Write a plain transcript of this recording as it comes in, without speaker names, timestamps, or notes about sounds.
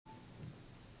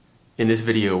In this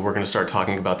video, we're going to start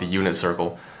talking about the unit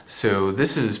circle. So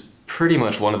this is pretty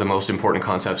much one of the most important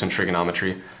concepts in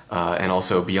trigonometry and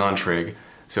also beyond trig.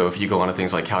 So if you go on to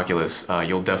things like calculus,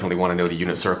 you'll definitely want to know the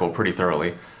unit circle pretty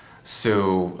thoroughly.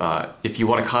 So if you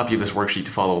want a copy of this worksheet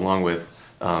to follow along with,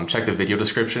 check the video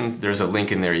description. There's a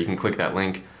link in there. You can click that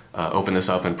link, open this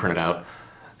up and print it out.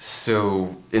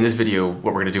 So in this video,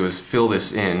 what we're going to do is fill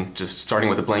this in, just starting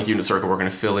with a blank unit circle. We're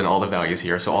going to fill in all the values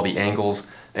here, so all the angles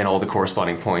and all the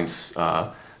corresponding points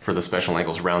for the special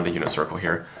angles around the unit circle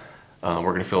here. We're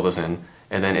going to fill those in.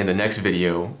 And then in the next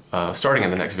video, starting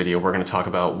in the next video, we're going to talk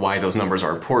about why those numbers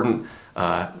are important,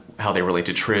 how they relate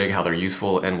to trig, how they're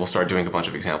useful, and we'll start doing a bunch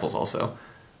of examples also.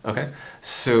 Okay?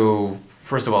 So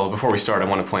first of all, before we start, I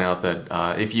want to point out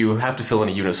that if you have to fill in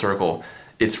a unit circle,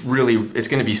 it's going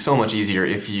to be so much easier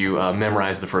if you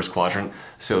memorize the first quadrant.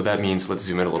 So that means, let's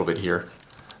zoom in a little bit here.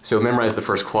 So memorize the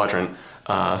first quadrant.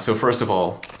 So first of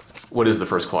all, what is the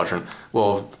first quadrant?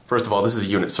 Well, first of all, this is a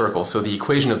unit circle. So the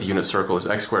equation of the unit circle is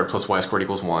x squared plus y squared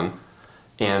equals 1.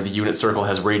 And the unit circle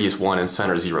has radius 1 and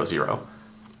center 0, 0.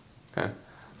 Okay?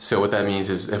 So what that means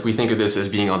is if we think of this as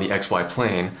being on the xy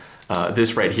plane,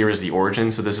 this right here is the origin.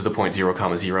 So this is the point 0,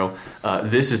 0.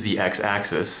 This is the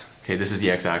x-axis. Okay, this is the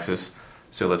x-axis.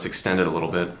 So let's extend it a little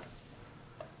bit.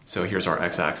 So here's our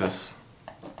x-axis.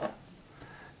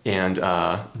 And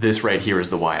this right here is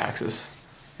the y-axis.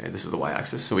 Okay, this is the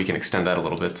y-axis, so we can extend that a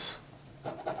little bit.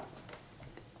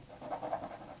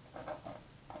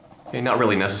 Okay, not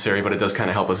really necessary, but it does kind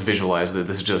of help us visualize that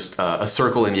this is just a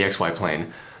circle in the xy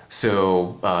plane.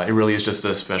 So it really is just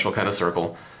a special kind of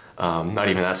circle. Not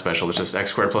even that special, it's just x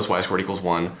squared plus y squared equals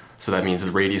 1. So that means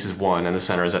the radius is 1 and the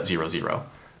center is at 0, 0.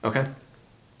 Okay?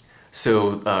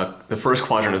 So the first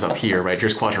quadrant is up here, right?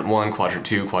 Here's quadrant 1, quadrant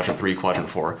 2, quadrant 3, quadrant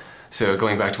 4. So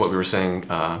going back to what we were saying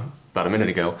about a minute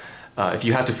ago, if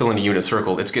you have to fill in a unit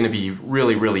circle, it's going to be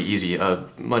really, really easy,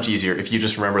 much easier if you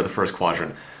just remember the first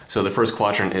quadrant. So the first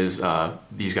quadrant is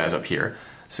these guys up here.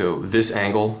 So this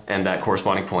angle and that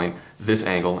corresponding point, this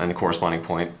angle and the corresponding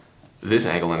point, this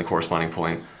angle and the corresponding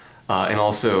point, and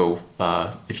also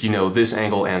if you know this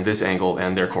angle and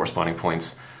their corresponding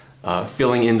points,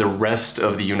 filling in the rest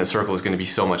of the unit circle is going to be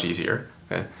so much easier.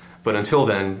 Okay? But until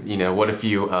then, you know, what if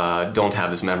you don't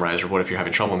have this memorized, or what if you're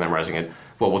having trouble memorizing it?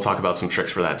 Well, we'll talk about some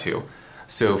tricks for that too.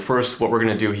 So first, what we're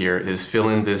going to do here is fill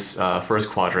in this first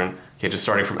quadrant. Okay, just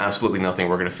starting from absolutely nothing,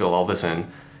 we're going to fill all this in.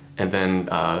 And then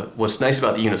what's nice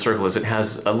about the unit circle is it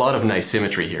has a lot of nice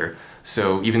symmetry here.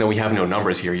 So even though we have no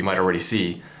numbers here, you might already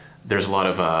see there's a lot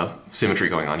of symmetry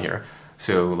going on here.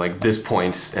 So like this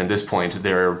point and this point,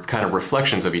 they're kind of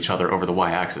reflections of each other over the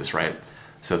y-axis, right?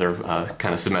 So they're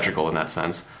kind of symmetrical in that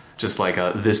sense. Just like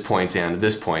this point and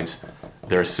this point,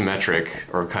 they're symmetric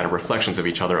or kind of reflections of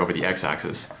each other over the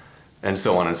x-axis, and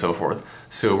so on and so forth.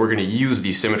 So we're going to use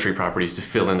these symmetry properties to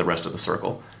fill in the rest of the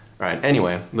circle. All right,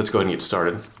 anyway, let's go ahead and get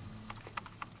started.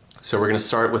 So we're going to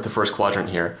start with the first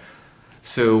quadrant here.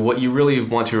 So what you really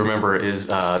want to remember is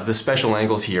the special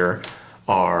angles here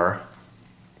are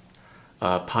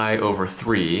pi over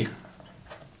 3,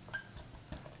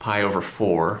 pi over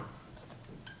 4,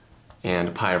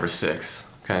 and pi over 6.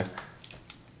 Okay,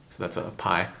 so that's a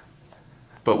pi.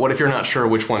 But what if you're not sure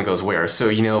which one goes where? So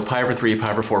you know pi over 3,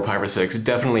 pi over 4, pi over 6,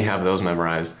 definitely have those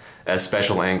memorized as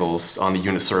special angles on the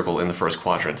unit circle in the first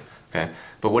quadrant. Okay,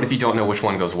 but what if you don't know which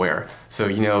one goes where? So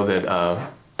you know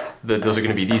that, those are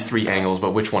going to be these three angles,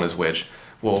 but which one is which?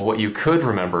 Well, what you could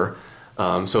remember,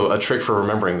 so a trick for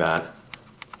remembering that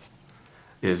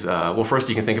is, well, first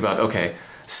you can think about, okay,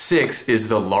 6 is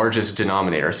the largest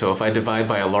denominator, so if I divide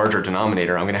by a larger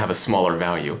denominator, I'm going to have a smaller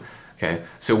value. Okay,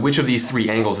 so which of these three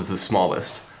angles is the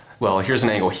smallest? Well, here's an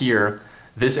angle here.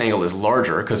 This angle is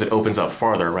larger because it opens up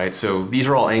farther, right? So these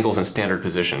are all angles in standard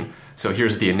position. So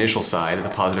here's the initial side, the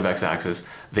positive x-axis.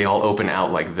 They all open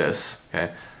out like this.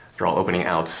 Okay, they're all opening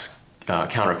out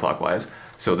counterclockwise.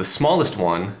 So the smallest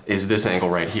one is this angle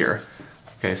right here.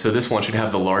 Okay, so this one should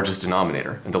have the largest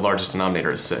denominator, and the largest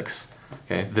denominator is 6.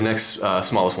 Okay, the next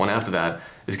smallest one after that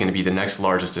is going to be the next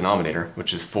largest denominator,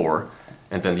 which is 4,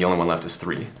 and then the only one left is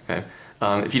 3. Okay,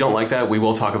 if you don't like that, we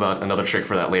will talk about another trick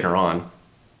for that later on.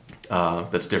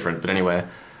 That's different, but anyway.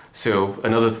 So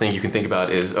another thing you can think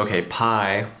about is, okay,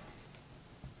 pi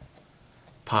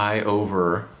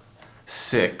over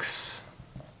 6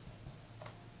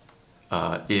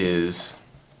 is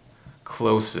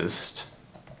closest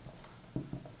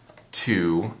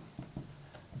to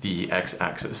the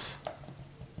x-axis.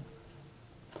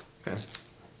 Okay.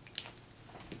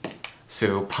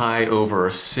 So pi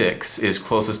over 6 is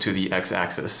closest to the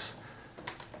x-axis.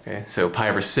 Okay, so pi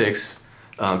over 6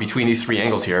 between these three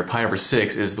angles here, pi over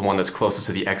 6 is the one that's closest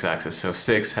to the x-axis. So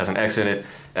 6 has an x in it,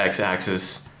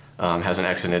 x-axis has an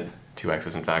x in it, two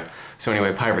x's in fact. So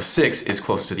anyway, pi over 6 is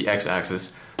close to the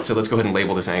x-axis. So let's go ahead and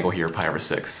label this angle here pi over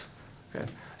 6. Okay.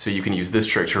 So you can use this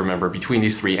trick to remember between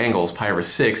these three angles, pi over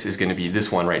 6 is going to be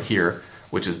this one right here,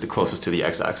 which is the closest to the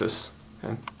x-axis.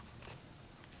 Okay.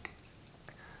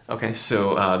 Okay,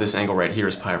 so this angle right here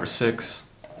is pi over 6.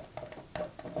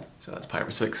 So that's pi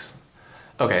over 6.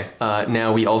 Okay,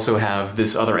 now we also have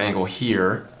this other angle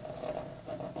here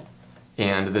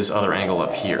and this other angle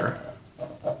up here.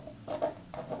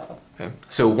 Okay.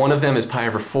 So one of them is pi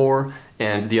over 4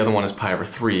 and the other one is pi over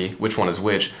 3. Which one is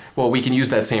which? Well, we can use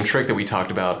that same trick that we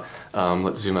talked about.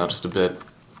 Let's zoom out just a bit.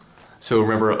 So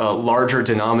remember, a larger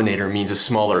denominator means a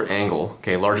smaller angle.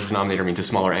 Okay, larger denominator means a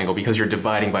smaller angle because you're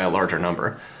dividing by a larger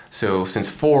number. So since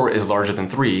 4 is larger than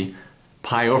 3,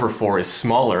 pi over 4 is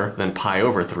smaller than pi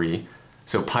over 3.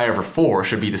 So pi over 4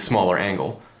 should be the smaller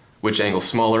angle. Which angle's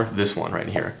smaller? This one right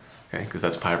here. Okay, because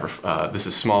that's pi over, this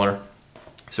is smaller,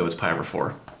 so it's pi over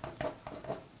 4.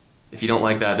 If you don't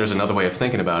like that, there's another way of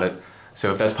thinking about it.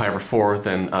 So if that's pi over 4,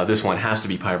 then this one has to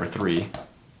be pi over 3,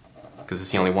 because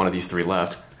it's the only one of these three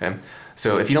left. Okay?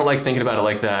 So if you don't like thinking about it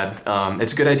like that,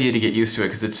 it's a good idea to get used to it,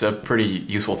 because it's a pretty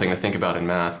useful thing to think about in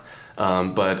math.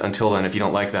 But until then, if you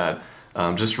don't like that,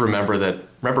 just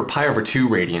remember pi over 2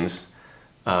 radians.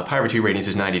 Pi over 2 radians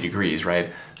is 90 degrees,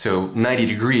 right? So 90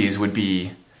 degrees would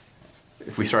be,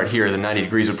 if we start here, then 90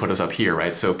 degrees would put us up here,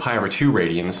 right? So pi over 2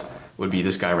 radians would be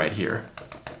this guy right here.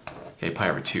 Okay, pi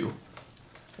over 2.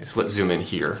 Okay, so let's zoom in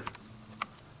here.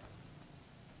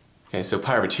 Okay, so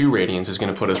pi over 2 radians is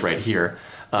going to put us right here.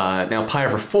 Now pi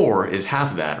over 4 is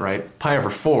half of that, right? Pi over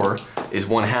 4 is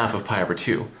 1/2 of pi over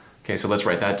 2. Okay, so let's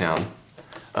write that down.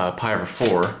 Pi over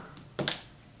 4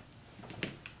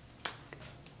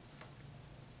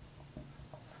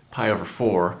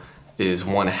 is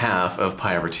 1/2 of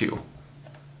pi over 2.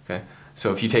 Okay,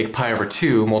 so if you take pi over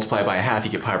 2, multiply by 1/2, you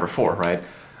get pi over 4, right?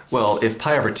 Well, if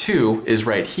pi over 2 is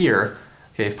right here,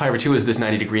 okay, if pi over 2 is this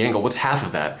 90-degree angle, what's half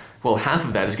of that? Well, half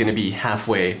of that is going to be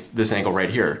halfway this angle right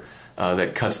here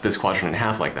that cuts this quadrant in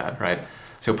half like that, right?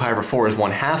 So pi over 4 is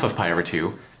 1/2 of pi over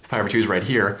 2. If pi over 2 is right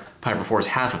here, pi over 4 is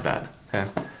half of that. Okay?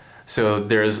 So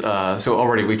there's so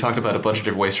already we've talked about a bunch of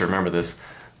different ways to remember this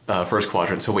first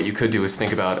quadrant. So what you could do is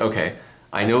think about, okay,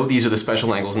 I know these are the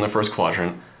special angles in the first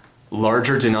quadrant.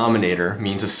 Larger denominator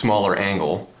means a smaller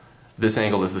angle. This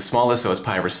angle is the smallest, so it's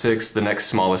pi over 6. The next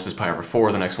smallest is pi over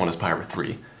 4. The next one is pi over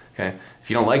 3. Okay? If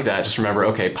you don't like that, just remember,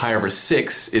 okay, pi over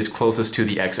 6 is closest to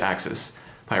the x-axis.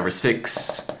 Pi over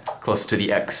 6 closest to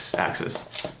the x-axis.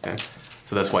 Okay?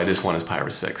 So that's why this one is pi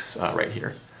over 6 right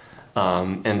here.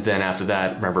 And then after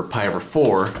that, remember, pi over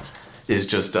 4 is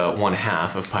just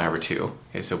 1/2 of pi over 2.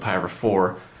 Okay, so pi over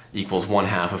 4 equals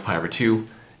 1/2 of pi over 2.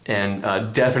 And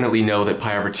definitely know that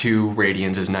pi over 2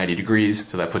 radians is 90 degrees,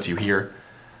 so that puts you here.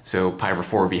 So pi over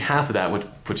 4 would be half of that, which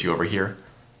puts you over here.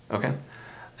 Okay?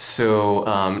 So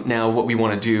now what we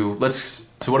want to do,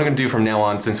 so what I'm going to do from now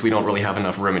on, since we don't really have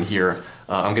enough room in here,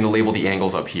 I'm going to label the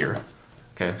angles up here.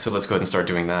 Okay, so let's go ahead and start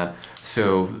doing that.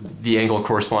 So the angle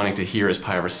corresponding to here is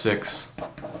pi over 6.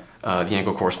 The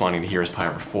angle corresponding to here is pi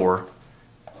over 4.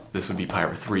 This would be pi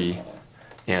over 3.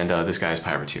 And this guy is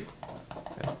pi over 2.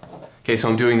 Okay, so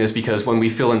I'm doing this because when we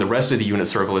fill in the rest of the unit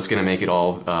circle, it's going to make it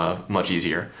all much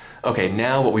easier. Okay,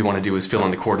 now what we want to do is fill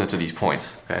in the coordinates of these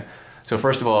points. Okay, so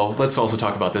first of all, let's also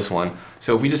talk about this one.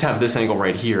 So if we just have this angle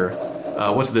right here,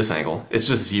 what's this angle? It's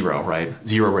just 0, right?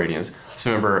 0 radians.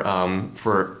 So remember,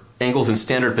 for angles in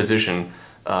standard position,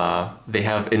 they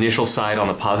have initial side on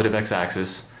the positive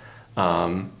x-axis,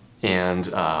 and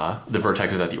the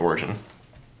vertex is at the origin.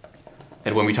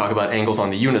 And when we talk about angles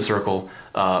on the unit circle,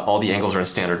 all the angles are in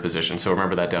standard position. So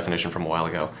remember that definition from a while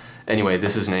ago. Anyway,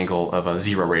 this is an angle of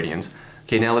 0 radians.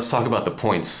 Okay, now let's talk about the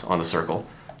points on the circle.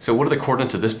 So what are the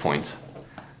coordinates of this point?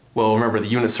 Well, remember the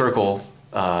unit circle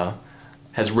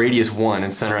has radius 1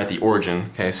 and center at the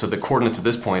origin. Okay, so the coordinates of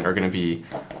this point are going to be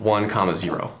 1,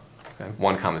 0. Okay,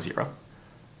 1, 0.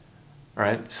 All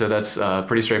right, so that's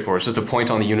pretty straightforward. It's just a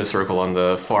point on the unit circle on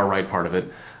the far right part of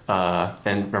it.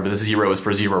 And remember, this 0 is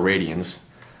for 0 radians.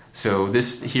 So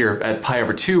this here at pi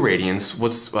over 2 radians,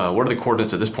 what are the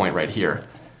coordinates of this point right here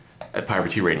at pi over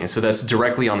 2 radians? So that's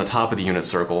directly on the top of the unit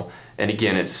circle. And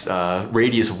again, it's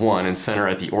radius 1 and center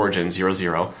at the origin, 0,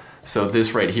 0. So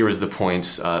this right here is the point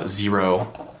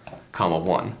 0,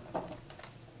 1.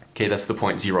 Okay, that's the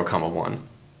point 0, 1.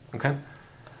 Okay?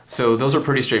 So those are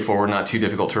pretty straightforward, not too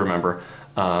difficult to remember.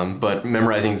 But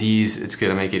memorizing these, it's going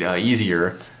to make it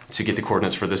easier to get the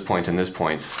coordinates for this point and this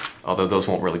point, although those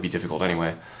won't really be difficult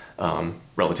anyway.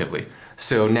 relatively.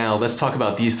 So now let's talk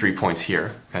about these 3 points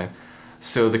here. Okay,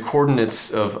 so the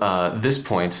coordinates of this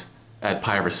point at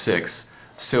pi over 6.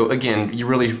 So again, you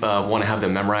really want to have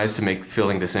them memorized to make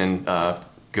filling this in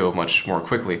go much more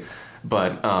quickly.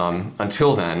 But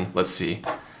until then, let's see.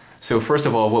 So first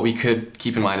of all, what we could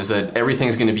keep in mind is that everything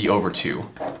is going to be over 2.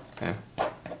 Okay?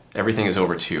 Everything is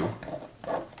over 2.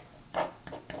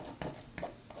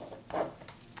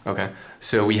 Okay,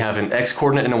 so we have an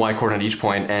x-coordinate and a y-coordinate at each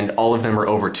point, and all of them are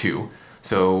over 2.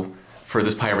 So for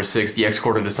this pi over 6, the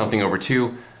x-coordinate is something over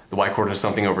 2, the y-coordinate is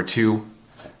something over 2.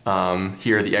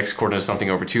 Here the x-coordinate is something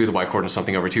over 2, the y-coordinate is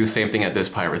something over 2. Same thing at this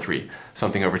pi over 3.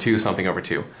 Something over 2, something over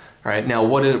 2. All right, now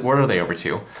what are they over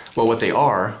 2? Well, what they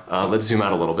are, let's zoom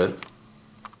out a little bit.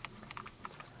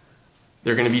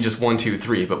 They're going to be just 1, 2,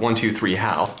 3, but 1, 2, 3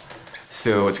 how?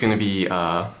 So it's going to be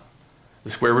the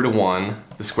square root of 1,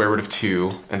 the square root of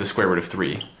 2, and the square root of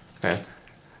 3. Okay?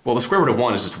 Well, the square root of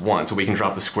 1 is just 1, so we can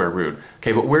drop the square root.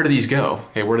 Okay, but where do these go?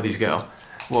 Okay, where do these go?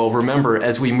 Well, remember,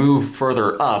 as we move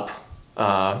further up,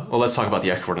 well, let's talk about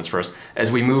the x-coordinates first.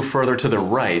 As we move further to the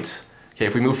right, okay,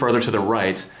 if we move further to the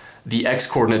right, the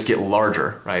x-coordinates get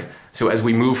larger, right? So as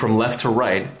we move from left to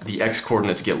right, the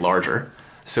x-coordinates get larger.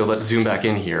 So let's zoom back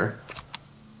in here.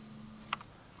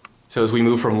 So as we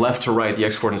move from left to right, the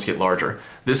x-coordinates get larger.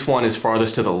 This one is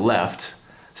farthest to the left,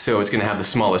 so it's going to have the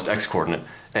smallest x-coordinate.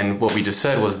 And what we just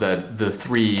said was that the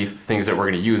 3 things that we're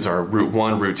going to use are root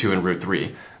 1, root 2, and root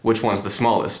 3. Which one's the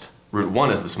smallest? Root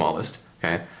 1 is the smallest,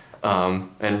 okay? And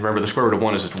remember, the square root of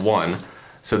 1 is just 1,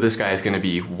 so this guy is going to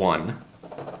be 1,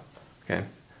 okay?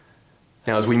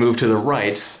 Now as we move to the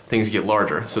right, things get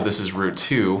larger. So this is root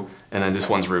 2, and then this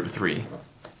one's root 3,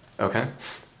 okay?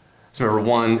 So remember,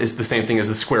 1 is the same thing as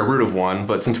the square root of 1,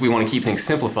 but since we want to keep things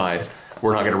simplified,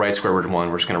 we're not going to write square root of 1,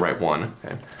 we're just going to write 1.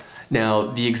 Okay? Now,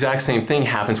 the exact same thing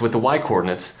happens with the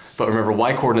y-coordinates, but remember,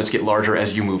 y-coordinates get larger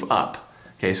as you move up.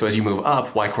 Okay, so as you move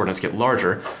up, y-coordinates get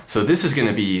larger. So this is going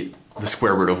to be the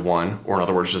square root of 1, or in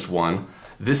other words, just 1.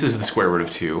 This is the square root of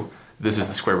 2. This is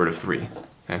the square root of 3.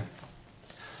 Okay?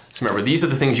 So remember, these are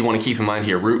the things you want to keep in mind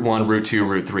here, root 1, root 2,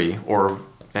 root 3,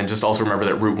 and just also remember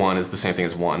that root 1 is the same thing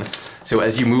as 1. So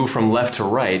as you move from left to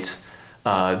right,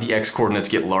 the x-coordinates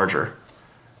get larger.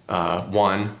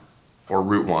 1, or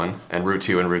root 1, and root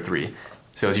 2, and root 3.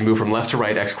 So as you move from left to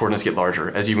right, x-coordinates get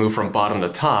larger. As you move from bottom to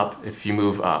top, if you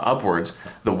move upwards,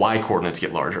 the y-coordinates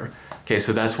get larger. Okay,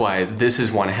 so that's why this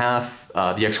is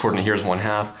 1/2, the x-coordinate here is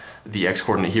 1/2, the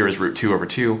x-coordinate here is root 2 over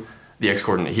 2, the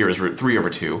x-coordinate here is root 3 over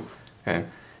 2. Okay?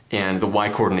 And the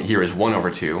y-coordinate here is 1 over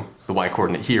 2, the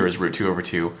y-coordinate here is root 2 over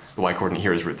 2, the y-coordinate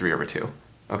here is root 3 over 2.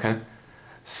 Okay?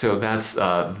 So that's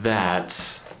that.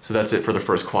 So that's it for the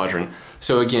first quadrant.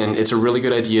 So again, it's a really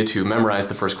good idea to memorize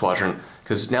the first quadrant,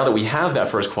 because now that we have that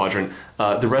first quadrant,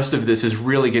 the rest of this is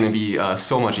really going to be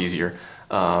so much easier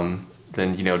than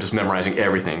just memorizing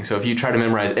everything. So if you try to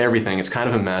memorize everything, it's kind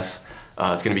of a mess.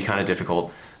 It's going to be kind of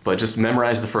difficult. But just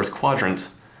memorize the first quadrant,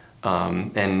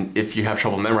 and if you have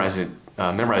trouble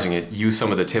memorizing it, use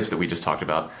some of the tips that we just talked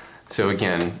about. So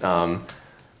again,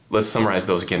 let's summarize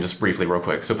those again just briefly real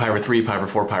quick. So pi over 3, pi over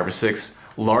 4, pi over 6.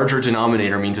 Larger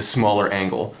denominator means a smaller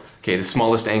angle. Okay, the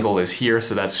smallest angle is here,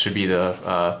 so that should be the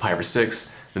pi over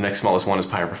 6. The next smallest one is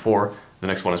pi over 4. The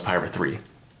next one is pi over 3.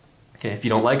 Okay, if you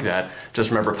don't like that, just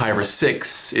remember pi over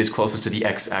 6 is closest to the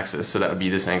x-axis, so that would be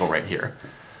this angle right here.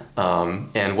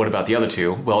 And what about the other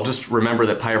two? Well, just remember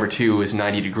that pi over 2 is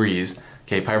 90 degrees.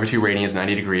 Okay, pi over 2 radians is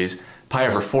 90 degrees. Pi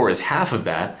over 4 is half of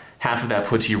that. Half of that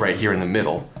puts you right here in the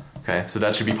middle. Okay, so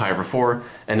that should be pi over 4,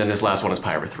 and then this last one is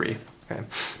pi over 3. Okay.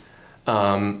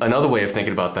 Another way of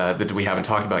thinking about that we haven't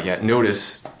talked about yet,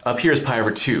 notice up here is pi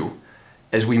over 2.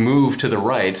 As we move to the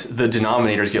right, the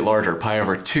denominators get larger. Pi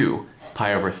over 2,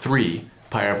 pi over 3,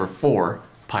 pi over 4,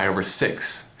 pi over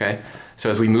 6. Okay? So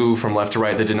as we move from left to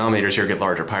right, the denominators here get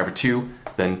larger. Pi over 2,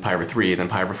 then pi over 3, then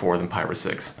pi over 4, then pi over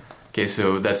 6. Okay,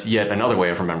 so that's yet another way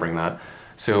of remembering that.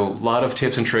 So a lot of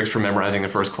tips and tricks for memorizing the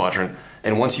first quadrant.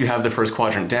 And once you have the first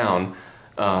quadrant down,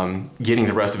 getting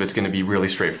the rest of it's going to be really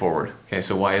straightforward. Okay,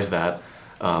 so why is that?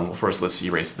 Well, first let's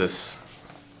erase this.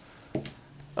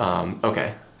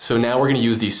 Okay, so now we're going to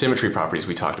use these symmetry properties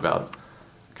we talked about.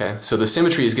 Okay, so the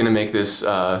symmetry is going to make this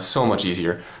so much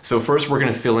easier. So first we're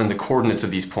going to fill in the coordinates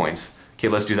of these points. Okay,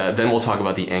 let's do that. Then we'll talk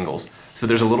about the angles. So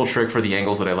there's a little trick for the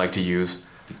angles that I like to use,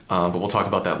 but we'll talk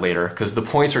about that later, because the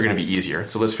points are going to be easier.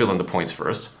 So let's fill in the points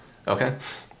first. Okay?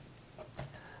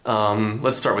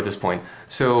 Let's start with this point.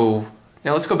 So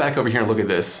now let's go back over here and look at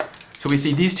this. So we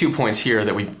see these 2 points here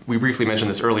that we briefly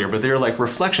mentioned this earlier, but they're like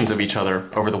reflections of each other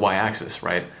over the y-axis,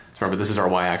 right? So remember, this is our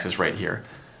y-axis right here.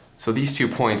 So these 2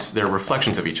 points, they're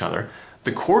reflections of each other.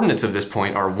 the coordinates of this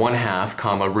point are 1/2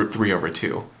 comma root 3 over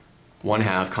 2.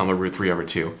 1/2 comma root 3 over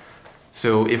 2.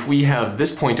 So if we have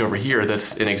this point over here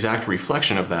that's an exact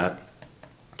reflection of that,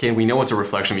 okay, we know it's a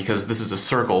reflection because this is a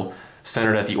circle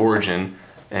centered at the origin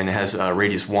and it has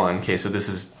radius 1, okay, so this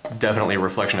is definitely a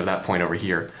reflection of that point over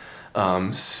here.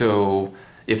 So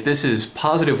if this is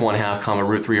positive 1/2 comma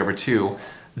root 3 over 2,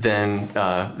 then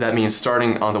that means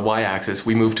starting on the y-axis,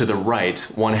 we move to the right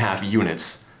 1/2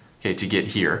 units, okay, to get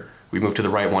here. We move to the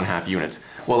right 1/2 units.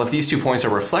 Well, if these 2 points are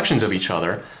reflections of each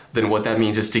other, then what that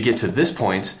means is to get to this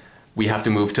point, we have to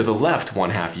move to the left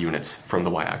 1/2 units from the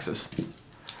y-axis.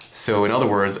 So in other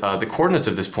words, the coordinates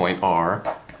of this point are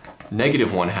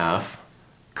negative 1/2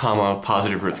 comma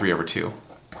positive root 3 over 2.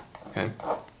 Okay.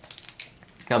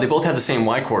 Now they both have the same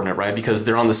y-coordinate, right? Because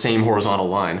they're on the same horizontal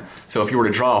line. So if you were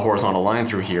to draw a horizontal line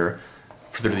through here,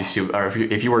 through these two, or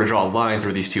if you were to draw a line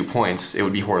through these 2 points, it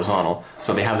would be horizontal.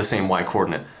 So they have the same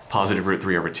y-coordinate, positive root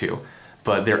 3 over 2.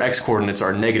 But their x-coordinates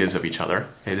are negatives of each other.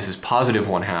 Okay, this is positive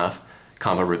 1/2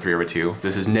 comma root 3 over 2.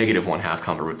 This is negative 1/2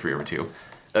 comma root 3 over 2.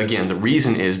 Again, the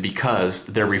reason is because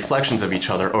they're reflections of each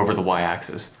other over the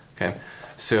y-axis. Okay,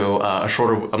 so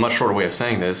a much shorter way of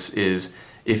saying this is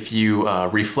if you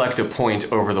reflect a point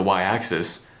over the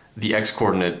y-axis, the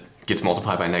x-coordinate gets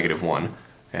multiplied by negative 1.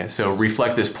 Okay, so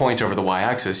reflect this point over the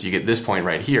y-axis, you get this point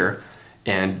right here,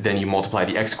 and then you multiply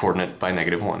the x-coordinate by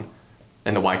negative 1,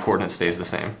 and the y-coordinate stays the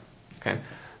same. Okay,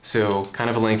 so kind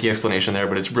of a lengthy explanation there,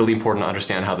 but it's really important to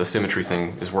understand how the symmetry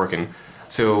thing is working.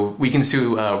 So we can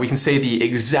say the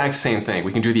exact same thing.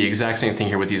 We can do the exact same thing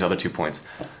here with these other 2 points.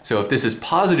 So if this is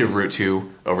positive root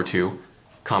 2 over 2,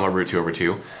 comma root 2 over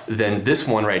 2, then this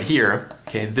one right here,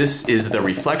 okay, this is the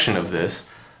reflection of this.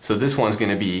 So this one's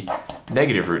going to be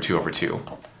negative root 2 over 2,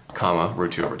 comma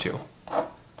root 2 over 2.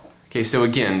 Okay, so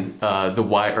again,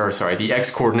 the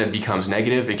x-coordinate becomes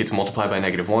negative, it gets multiplied by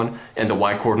negative 1, and the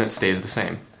y-coordinate stays the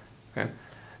same. Okay.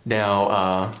 Now,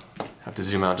 I have to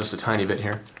zoom out just a tiny bit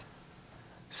here.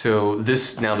 So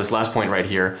this last point right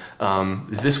here,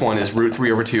 this one is root 3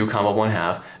 over 2, comma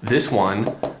 1/2. This one,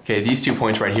 okay, these 2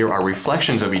 points right here are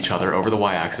reflections of each other over the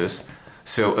y-axis.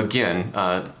 So again,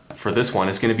 for this one,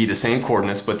 it's going to be the same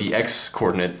coordinates, but the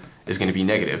x-coordinate is going to be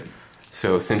negative.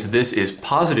 So since this is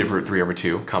positive root 3 over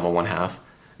 2, comma 1/2,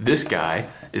 this guy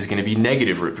is going to be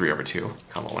negative root 3 over 2,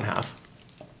 comma 1/2.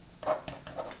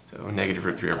 So negative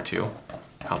root 3 over 2,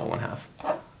 comma 1/2.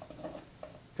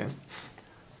 Okay.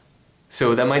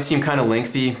 So that might seem kind of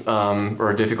lengthy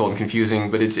or difficult and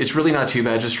confusing, but it's really not too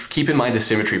bad. Just keep in mind the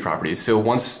symmetry properties. So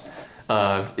once,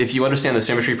 if you understand the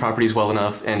symmetry properties well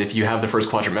enough, and if you have the first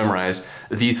quadrant memorized,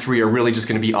 these 3 are really just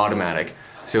going to be automatic.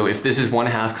 So if this is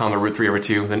 1/2 comma root 3 over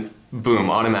 2, then boom,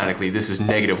 automatically this is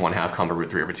negative 1/2 comma root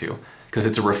 3 over 2. Because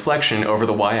it's a reflection over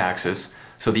the y-axis,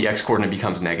 so the x-coordinate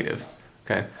becomes negative.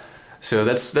 Okay, so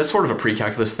that's sort of a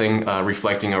pre-calculus thing,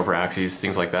 reflecting over axes,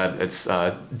 things like that. It's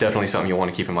definitely something you'll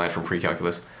want to keep in mind from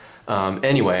pre-calculus.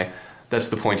 Anyway, that's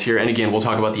the point here. And again, we'll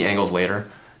talk about the angles later.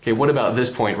 Okay, what about this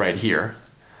point right here?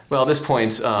 Well, this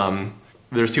point,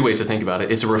 there's 2 ways to think about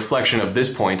it. It's a reflection of this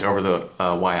point over the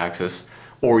y-axis.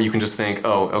 Or you can just think,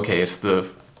 oh, okay, it's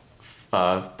the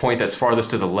point that's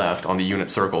farthest to the left on the unit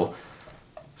circle.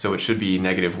 So it should be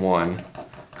negative 1,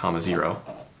 comma 0.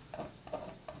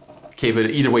 Okay, but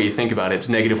either way you think about it, it's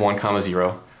negative 1, comma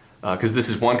 0. Because this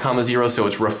is 1, comma 0, so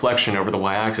its reflection over the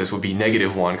y-axis would be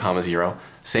negative 1, comma 0.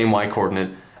 Same y-coordinate,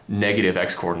 negative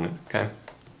x-coordinate, okay?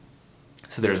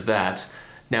 So there's that.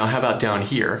 Now how about down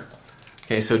here?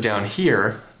 Okay, so down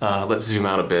here, let's zoom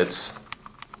out a bit.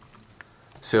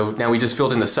 So now we just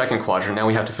filled in the second quadrant, now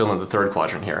we have to fill in the third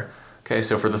quadrant here. Okay,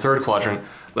 so for the third quadrant,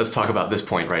 let's talk about this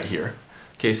point right here.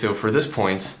 Okay, so for this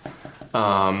point,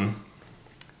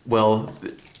 well,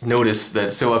 notice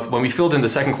that, so when we filled in the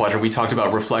second quadrant, we talked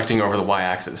about reflecting over the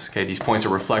y-axis. Okay, these points are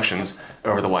reflections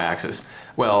over the y-axis.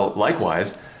 Well,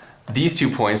 likewise, these 2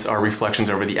 points are reflections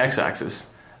over the x-axis.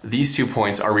 These 2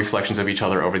 points are reflections of each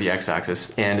other over the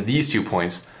x-axis, and these 2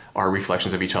 points are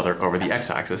reflections of each other over the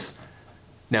x-axis.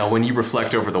 Now, when you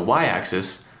reflect over the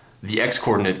y-axis, the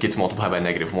x-coordinate gets multiplied by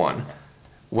negative 1.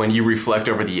 When you reflect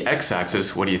over the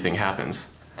x-axis, what do you think happens?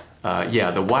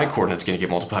 Yeah, the y-coordinate's going to get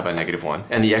multiplied by negative 1,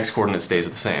 and the x-coordinate stays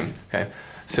the same. Okay,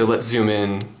 so let's zoom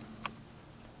in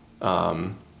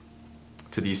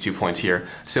to these 2 points here.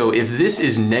 So if this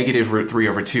is negative root 3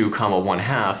 over 2, comma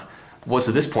 1/2, what's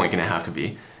this point going to have to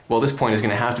be? Well, this point is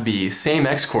going to have to be same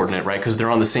x-coordinate, right, because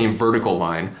they're on the same vertical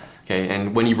line. Okay,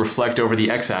 and when you reflect over the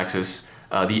x-axis,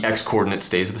 the x-coordinate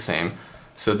stays the same.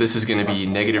 So this is going to be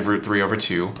negative root 3 over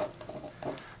 2,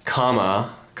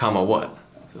 comma what?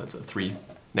 So that's a 3,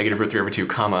 negative root 3 over 2,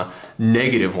 comma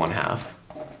negative 1/2,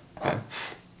 okay,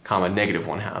 comma negative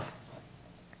 1/2.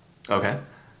 Okay?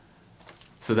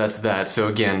 So that's that. So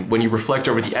again, when you reflect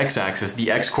over the x-axis, the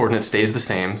x-coordinate stays the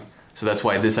same. So that's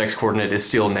why this x-coordinate is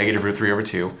still negative root 3 over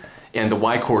 2. And the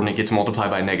y-coordinate gets multiplied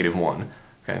by negative 1.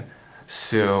 Okay?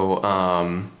 So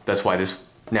that's why this,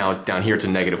 now down here it's a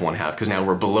negative 1/2, because now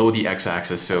we're below the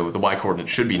x-axis, so the y-coordinate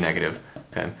should be negative.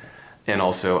 Okay? And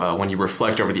also, when you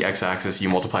reflect over the x-axis, you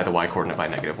multiply the y-coordinate by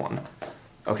negative 1.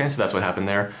 Okay, so that's what happened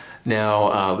there.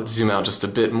 Now, let's zoom out just a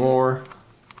bit more.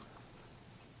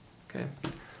 Okay.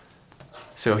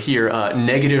 So here,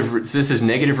 this is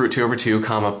negative root 2 over 2,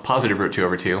 comma, positive root 2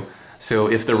 over 2. So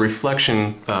if the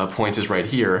reflection point is right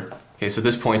here, okay, so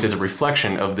this point is a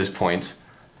reflection of this point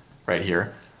right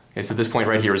here. Okay, so this point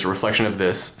right here is a reflection of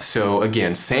this. So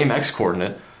again, same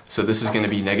x-coordinate. So this is going to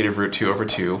be negative root 2 over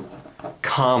 2,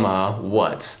 comma,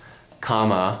 what?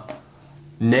 Comma,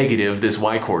 negative this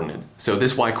y-coordinate. So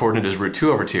this y-coordinate is root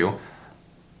 2 over 2.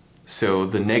 So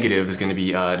the negative is going to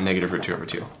be negative root 2 over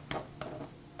 2.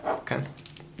 Okay.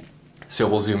 So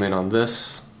we'll zoom in on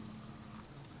this.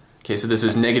 Okay, so this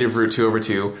is negative root 2 over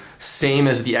 2, same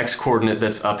as the x-coordinate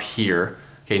that's up here.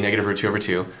 Okay, negative root 2 over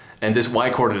 2. And this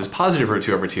y-coordinate is positive root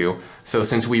 2 over 2. So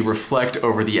since we reflect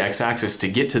over the x-axis to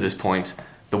get to this point,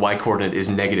 the y-coordinate is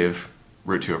negative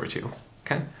root 2 over 2.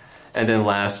 Okay? And then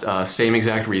last, same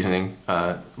exact reasoning,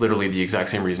 literally the exact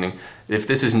same reasoning. If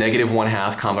this is negative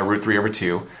 1/2, comma, root 3 over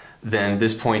 2, then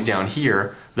this point down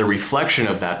here, the reflection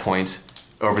of that point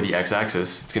over the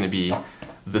x-axis, it's going to be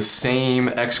the same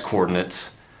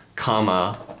x-coordinates,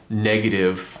 comma,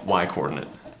 negative y-coordinate.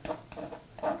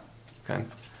 Okay?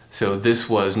 So this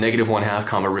was negative 1/2,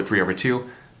 comma, root 3 over 2.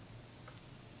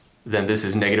 Then this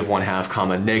is negative 1/2,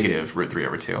 comma, negative root 3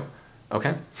 over 2.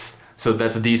 Okay? So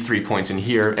that's these 3 points in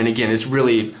here. And again, it's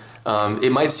really,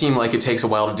 it might seem like it takes a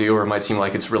while to do, or it might seem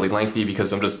like it's really lengthy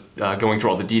because I'm just going through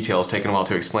all the details, taking a while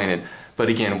to explain it. But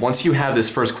again, once you have this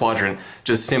first quadrant,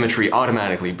 just symmetry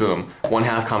automatically, boom,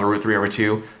 1/2, comma, root 3 over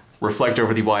 2, reflect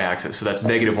over the y-axis. So that's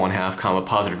negative 1/2, comma,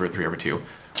 positive root 3 over 2.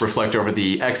 Reflect over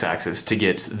the x-axis to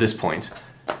get this point.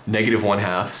 Negative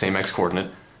 1/2, same x-coordinate,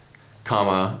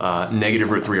 comma, negative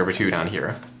root 3 over 2 down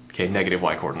here. Okay, negative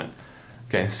y-coordinate.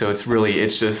 Okay, so it's really,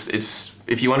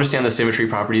 if you understand the symmetry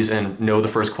properties and know the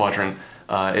first quadrant,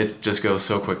 it just goes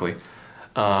so quickly.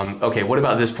 Okay, what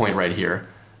about this point right here?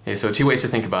 Okay, so 2 ways to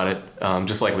think about it,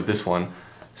 just like with this one.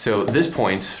 So this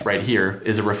point right here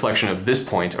is a reflection of this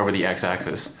point over the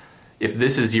x-axis. If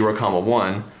this is 0, comma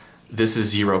 1, this is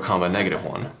 0, comma, negative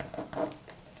 1.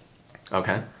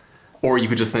 Okay? Or you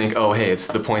could just think, oh, hey, it's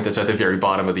the point that's at the very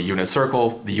bottom of the unit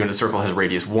circle. The unit circle has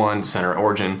radius 1, center,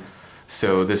 origin.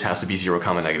 So this has to be 0,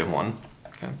 comma, negative 1.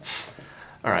 Okay.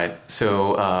 All right,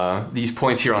 so these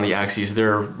points here on the axes,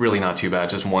 they're really not too bad,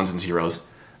 just 1s and 0s.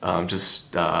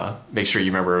 Just make sure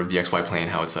you remember the xy plane,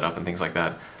 how it's set up, and things like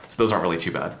that. So those aren't really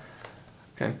too bad.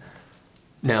 Okay.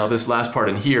 Now this last part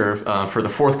in here, for the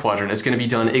fourth quadrant, it's going to be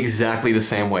done exactly the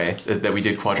same way that we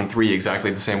did quadrant 3,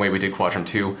 exactly the same way we did quadrant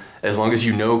 2. As long as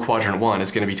you know quadrant 1,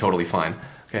 it's going to be totally fine.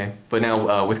 Okay. But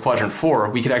now with quadrant 4,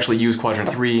 we could actually use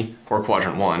quadrant 3 or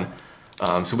quadrant 1.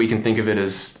 So we can think of it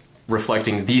as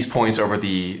reflecting these points over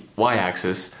the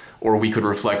y-axis, or we could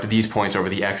reflect these points over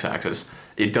the x-axis.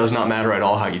 It does not matter at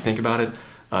all how you think about it.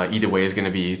 Either way is going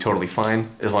to be totally fine,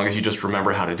 as long as you just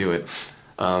remember how to do it.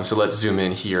 So let's zoom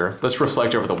in here. Let's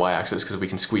reflect over the y-axis because we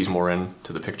can squeeze more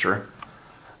into the picture.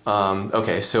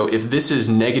 Okay, so if this is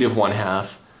negative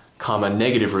 1/2, comma,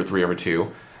 negative root 3 over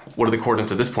 2, what are the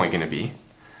coordinates of this point going to be?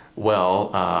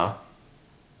 Well,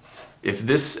 if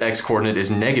this x-coordinate is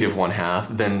negative 1/2,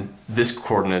 then this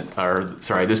coordinate, or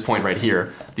sorry, this point right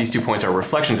here, these 2 points are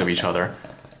reflections of each other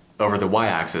over the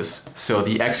y-axis. So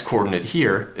the x-coordinate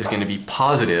here is going to be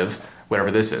positive,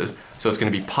 whatever this is. So it's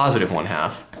going to be positive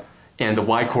 1/2. And the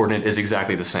y-coordinate is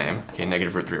exactly the same, okay,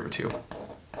 negative root 3 over 2.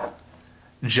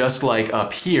 Just like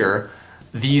up here,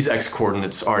 these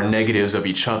x-coordinates are negatives of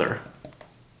each other.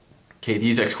 Okay,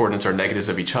 these x-coordinates are negatives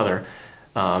of each other,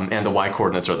 and the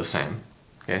y-coordinates are the same.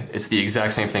 Okay, it's the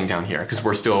exact same thing down here, because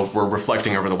we're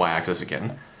reflecting over the y-axis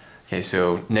again. Okay,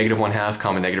 so negative 1/2,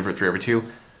 comma, negative root 3 over 2,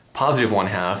 positive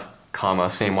 1/2, comma,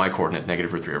 same y-coordinate,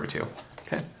 negative root 3 over 2.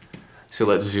 Okay, so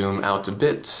let's zoom out a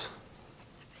bit.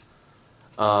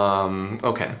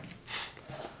 Okay.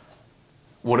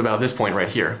 What about this point right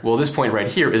here? Well, this point right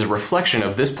here is a reflection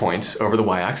of this point over the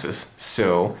y-axis.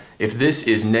 So if this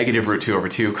is negative root 2 over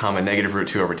 2, comma, negative root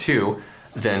 2 over 2,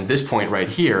 then this point right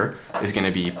here is going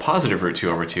to be positive root 2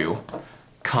 over 2,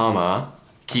 comma,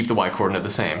 keep the y-coordinate the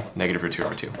same, negative root 2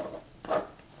 over 2.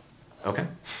 Okay?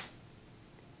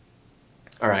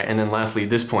 All right, and then lastly,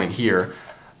 this point here.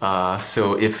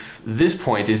 So if this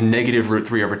point is negative root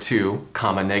 3 over 2,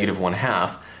 comma, negative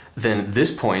 1/2, then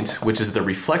this point, which is the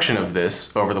reflection of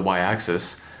this over the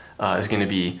y-axis, is going to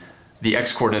be, the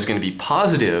x-coordinate is going to be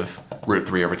positive root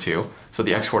 3 over 2. So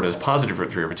the x-coordinate is positive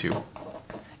root 3 over 2.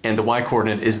 And the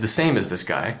y-coordinate is the same as this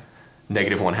guy,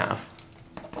 negative 1/2.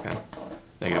 Okay,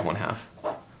 negative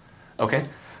 1/2. Okay,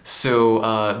 so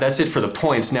that's it for the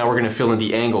points. Now we're going to fill in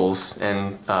the angles,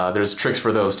 and there's tricks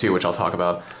for those too, which I'll talk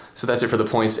about. So that's it for the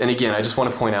points. And again, I just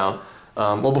want to point out,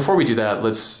 well, before we do that,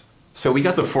 so we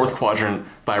got the fourth quadrant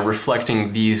by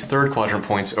reflecting these third quadrant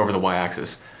points over the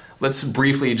y-axis. Let's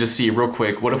briefly just see real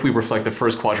quick, what if we reflect the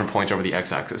first quadrant points over the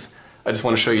x-axis? I just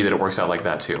want to show you that it works out like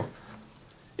that too.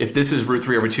 If this is root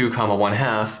 3 over 2 comma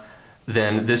 1/2,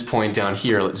 then this point down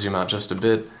here, let's zoom out just a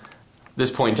bit, this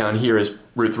point down here is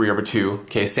root 3 over 2,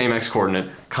 okay, same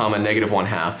x-coordinate, comma negative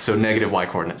 1/2, so negative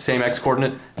y-coordinate. Same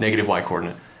x-coordinate, negative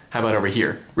y-coordinate. How about over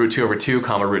here? Root 2 over 2,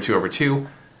 comma root 2 over 2.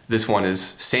 This one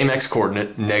is same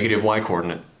x-coordinate, negative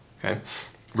y-coordinate, okay?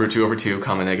 Root 2 over 2,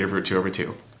 comma negative root 2 over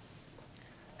 2.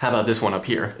 How about this one up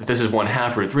here? If this is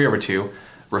 1/2 root 3 over 2,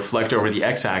 reflect over the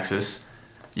x-axis,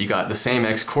 you got the same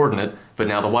x-coordinate, but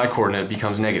now the y-coordinate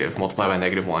becomes negative, multiply by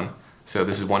negative 1. So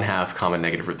this is 1/2 comma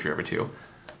negative root 3 over 2.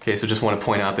 Okay, so just want to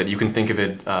point out that you can think of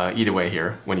it either way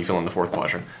here when you fill in the fourth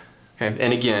quadrant. Okay,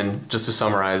 and again, just to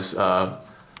summarize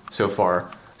so far,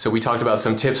 so we talked about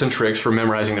some tips and tricks for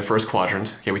memorizing the first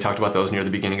quadrant. Okay, we talked about those near the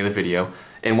beginning of the video.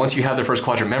 And once you have the first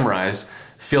quadrant memorized,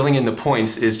 filling in the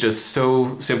points is just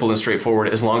so simple and straightforward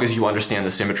as long as you understand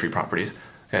the symmetry properties.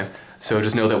 Okay, so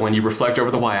just know that when you reflect over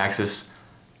the y-axis,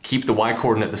 keep the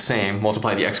y-coordinate the same,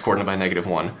 multiply the x-coordinate by negative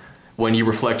 1. When you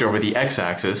reflect over the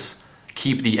x-axis,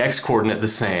 keep the x-coordinate the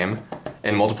same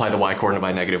and multiply the y-coordinate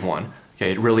by negative 1.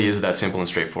 Okay, it really is that simple and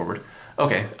straightforward.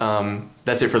 Okay,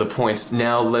 that's it for the points.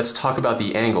 Now let's talk about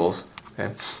the angles.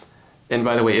 Okay, and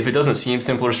by the way, if it doesn't seem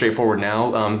simple or straightforward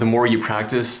now, the more you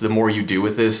practice, the more you do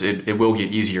with this, it will get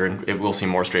easier and it will seem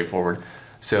more straightforward.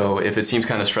 So if it seems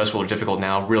kind of stressful or difficult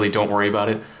now, really don't worry about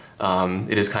it.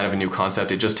 It is kind of a new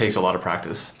concept. It just takes a lot of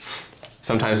practice.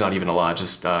 Sometimes not even a lot,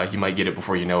 just you might get it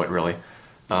before you know it, really.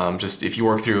 Just if you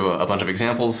work through a bunch of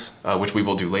examples, which we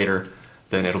will do later,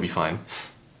 then it'll be fine.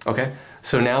 Okay,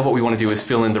 so now what we want to do is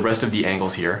fill in the rest of the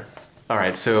angles here. All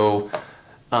right, so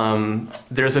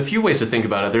there's a few ways to think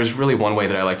about it. There's really one way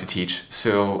that I like to teach.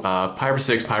 So pi over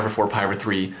 6, pi over 4, pi over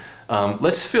 3.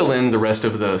 Let's fill in the rest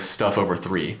of the stuff over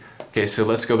 3. Okay, so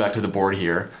let's go back to the board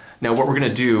here. Now what we're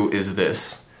going to do is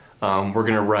this. We're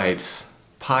going to write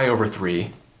pi over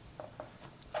 3,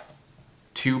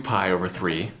 2 pi over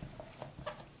 3,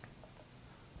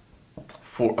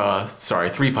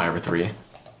 3 pi over 3,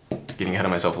 getting ahead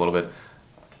of myself a little bit,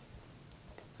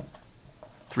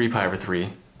 3 pi over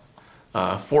 3,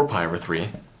 4 pi over 3,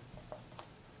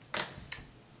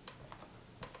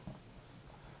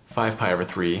 5 pi over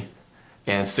 3,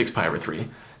 and 6 pi over 3.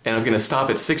 And I'm going to stop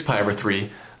at 6 pi over 3.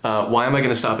 Why am I going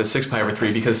to stop at 6 pi over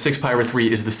 3? Because 6 pi over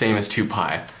 3 is the same as 2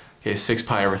 pi. Okay, 6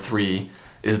 pi over 3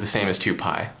 is the same as 2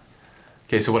 pi.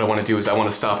 Okay, so what I want to do is I want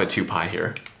to stop at 2 pi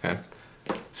here. Okay.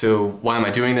 So why am I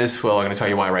doing this? Well, I'm going to tell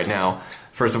you why right now.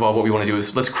 First of all, what we want to do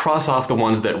is let's cross off the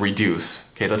ones that reduce.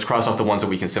 Okay, let's cross off the ones that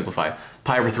we can simplify.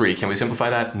 Pi over 3, can we simplify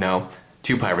that? No.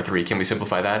 2 pi over 3, can we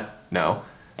simplify that? No.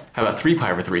 How about 3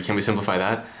 pi over 3, can we simplify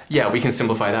that? Yeah, we can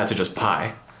simplify that to just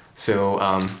pi. So,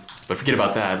 but forget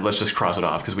about that, let's just cross it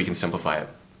off because we can simplify it.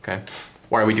 Okay?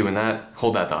 Why are we doing that?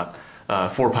 Hold that thought.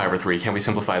 4 pi over 3, can we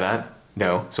simplify that?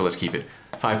 No, so let's keep it.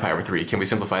 5 pi over 3, can we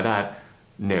simplify that?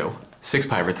 No. 6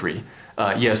 pi over 3.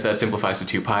 Yes, that simplifies to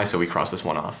 2 pi, so we cross this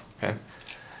one off. Okay?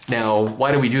 Now,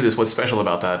 why do we do this? What's special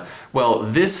about that? Well,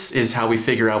 this is how we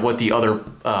figure out what the other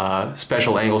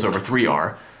special angles over 3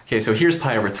 are. Okay, so here's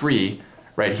pi over 3,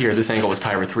 right here, this angle was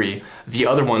pi over 3. The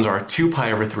other ones are 2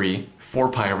 pi over 3, 4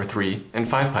 pi over 3, and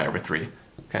 5 pi over 3.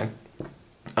 Okay?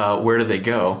 Where do they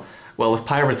go? Well, if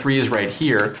pi over 3 is right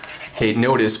here, okay,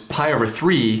 notice pi over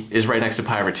 3 is right next to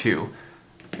pi over 2.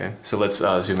 Okay, so let's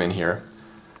zoom in here.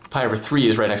 Pi over 3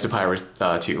 is right next to pi over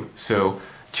 2. So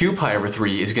 2 pi over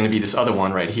 3 is going to be this other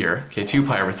one right here. Okay, 2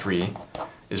 pi over 3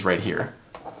 is right here.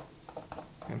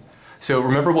 Okay. So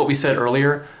remember what we said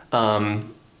earlier when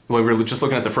we were just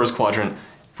looking at the first quadrant.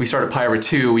 If we start at pi over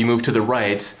 2, we move to the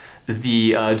right,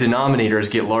 the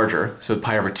denominators get larger. So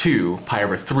pi over 2, pi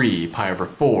over 3, pi over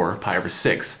 4, pi over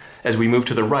 6. As we move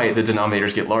to the right, the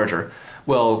denominators get larger.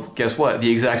 Well, guess what?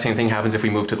 The exact same thing happens if we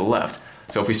move to the left.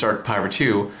 So if we start pi over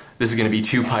 2, this is going to be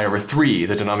 2 pi over 3,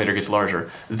 the denominator gets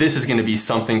larger. This is going to be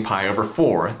something pi over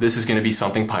 4. This is going to be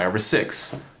something pi over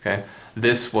 6. Okay?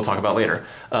 This we'll talk about later.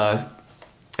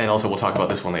 And also we'll talk about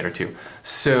this one later too.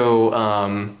 So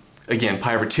again,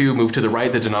 pi over 2, move to the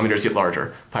right, the denominators get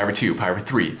larger. Pi over 2, pi over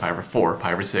 3, pi over 4,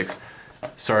 pi over 6.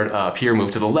 Start up here,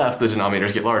 move to the left, the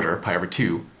denominators get larger. Pi over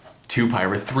 2, 2 pi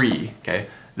over 3, okay?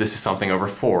 This is something over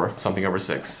 4, something over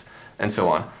 6, and so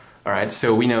on. All right,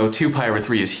 so we know 2 pi over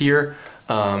 3 is here,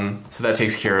 so that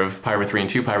takes care of pi over 3 and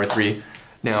 2 pi over 3.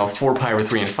 Now 4 pi over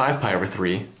 3 and 5 pi over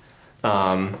 3.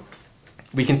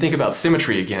 We can think about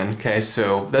symmetry again, okay?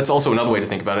 So that's also another way to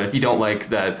think about it. If you don't like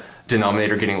that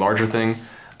denominator getting larger thing,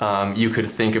 you could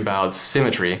think about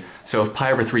symmetry. So if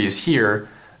pi over 3 is here,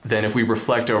 then if we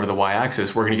reflect over the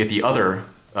y-axis, we're going to get the other,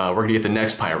 we're going to get the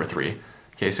next pi over 3.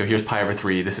 Okay, so here's pi over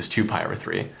 3, this is 2 pi over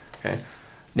 3. Okay.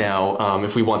 Now,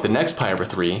 if we want the next pi over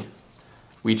 3,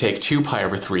 we take 2 pi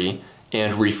over 3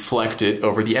 and reflect it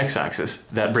over the x-axis.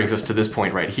 That brings us to this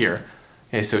point right here.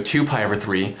 Okay, so 2 pi over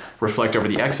 3, reflect over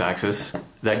the x-axis,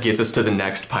 that gets us to the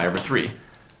next pi over 3.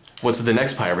 What's the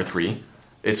next pi over 3?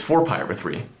 It's 4 pi over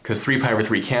 3, because 3 pi over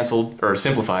 3 canceled, or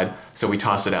simplified, so we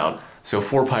tossed it out. So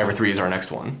 4 pi over 3 is our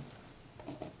next one.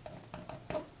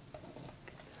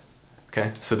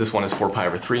 Okay, so this one is 4 pi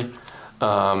over 3.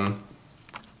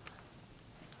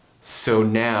 So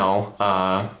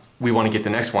now we want to get the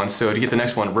next one. So to get the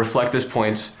next one, reflect this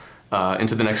point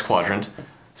into the next quadrant.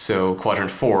 So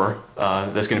quadrant 4,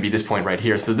 that's going to be this point right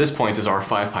here. So this point is our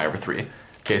 5 pi over 3.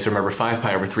 Okay, so remember 5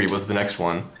 pi over 3 was the next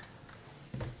one.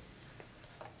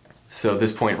 So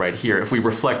this point right here, if we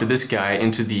reflect this guy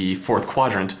into the 4th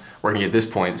quadrant, we're going to get this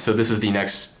point. So this is the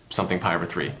next something pi over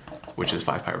 3, which is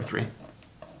 5 pi over 3.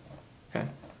 Okay.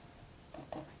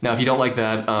 Now if you don't like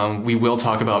that, we will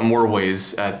talk about more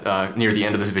ways at near the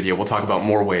end of this video. We'll talk about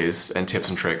more ways and tips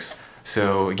and tricks.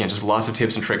 So again, just lots of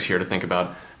tips and tricks here to think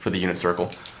about for the unit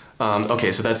circle.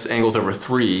 Okay, so that's angles over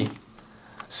 3.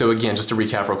 So again, just to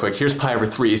recap real quick, here's pi over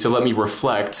 3. So let me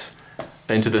reflect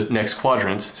into the next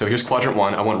quadrant. So here's quadrant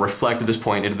 1. I want to reflect at this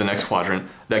point into the next quadrant.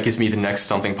 That gives me the next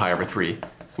something pi over 3,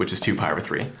 which is 2 pi over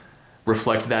 3.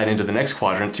 Reflect that into the next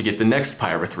quadrant to get the next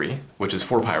pi over 3, which is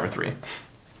 4 pi over 3.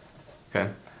 Okay.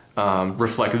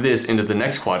 Reflect this into the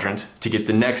next quadrant to get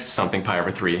the next something pi over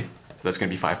 3. So that's going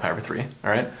to be 5 pi over 3. All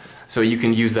right. So you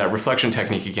can use that reflection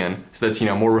technique again. So that's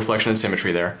more reflection and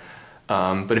symmetry there.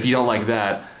 But if you don't like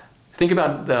that, think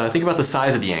about the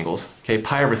size of the angles. Okay,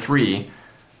 pi over 3.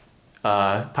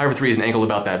 Pi over 3 is an angle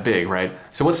about that big, right?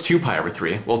 So what's 2 pi over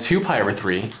 3? Well, 2 pi over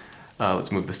 3.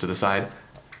 Let's move this to the side.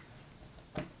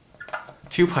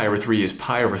 2 pi over 3 is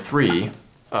pi over 3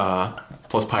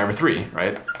 plus pi over 3,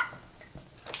 right?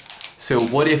 So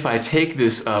what if I take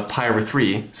this pi over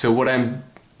 3, so what I'm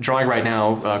drawing right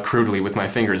now crudely with my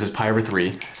fingers is pi over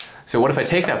 3. So what if I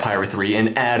take that pi over 3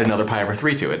 and add another pi over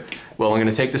 3 to it? Well, I'm going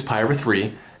to take this pi over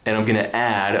 3 and I'm going to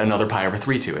add another pi over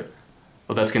 3 to it.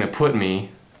 Well, that's going to put me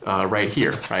right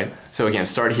here, right? So again,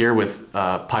 start here with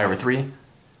pi over 3.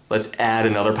 Let's add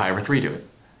another pi over 3 to it.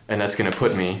 And that's going to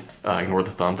put me, ignore the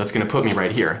thumb, that's going to put me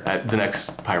right here at the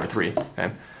next pi over 3.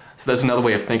 Okay? So that's another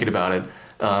way of thinking about it.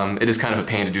 It is kind of a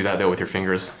pain to do that though with your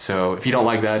fingers. So if you don't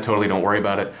like that, totally don't worry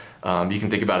about it. You can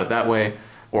think about it that way,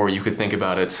 or you could think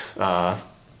about it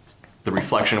the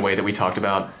reflection way that we talked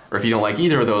about. Or if you don't like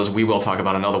either of those, we will talk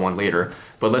about another one later.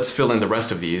 But let's fill in the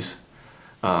rest of these.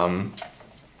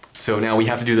 So now we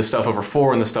have to do the stuff over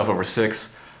 4 and the stuff over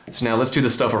 6. So now let's do the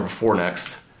stuff over 4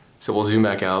 next. So we'll zoom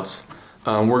back out.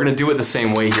 We're going to do it the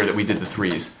same way here that we did the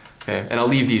 3's. Okay? And I'll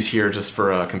leave these here just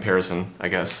for comparison, I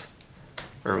guess.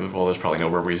 Or, well, there's probably no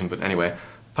real reason, but anyway.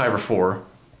 Pi over 4.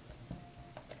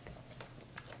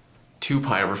 2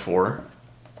 pi over 4.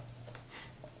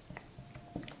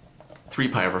 3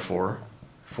 pi over 4.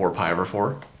 4 pi over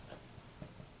 4.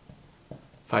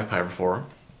 5 pi over 4.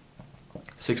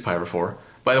 6 pi over 4.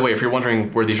 By the way, if you're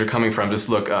wondering where these are coming from, just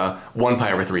look 1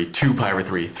 pi over 3, 2 pi over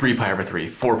 3, 3 pi over 3,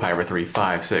 4 pi over 3,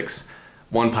 5, 6.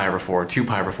 1 pi over 4, 2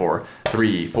 pi over 4,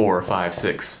 3, 4, 5,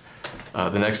 6.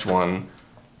 The next one,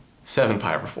 7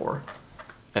 pi over 4.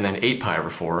 And then 8 pi over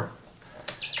 4.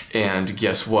 And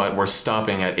guess what? We're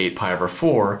stopping at 8 pi over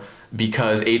 4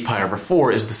 because 8 pi over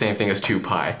 4 is the same thing as 2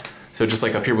 pi. So just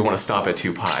like up here, we want to stop at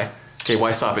 2 pi. Okay,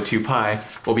 why stop at 2 pi?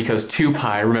 Well, because 2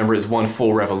 pi, remember, is one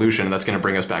full revolution, and that's going to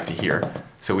bring us back to here.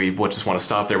 So we just want to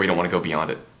stop there. We don't want to go beyond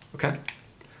it. Okay?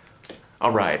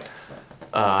 All right.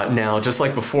 Now, just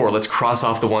like before, let's cross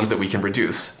off the ones that we can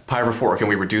reduce. Pi over 4, can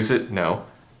we reduce it? No.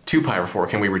 2 pi over 4,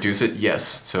 can we reduce it?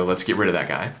 Yes. So let's get rid of that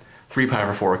guy. 3 pi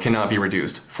over 4 cannot be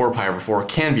reduced. 4 pi over 4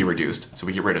 can be reduced, so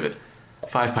we get rid of it.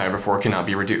 5 pi over 4 cannot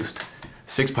be reduced.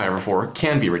 6 pi over 4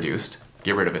 can be reduced.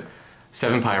 Get rid of it.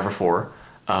 7 pi over 4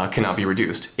 cannot be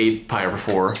reduced. 8 pi over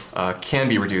 4 can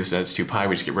be reduced, and it's 2 pi.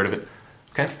 We just get rid of it.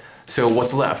 Okay? So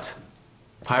what's left?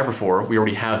 Pi over 4, we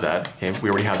already have that. Okay? We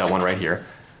already have that one right here.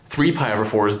 3 pi over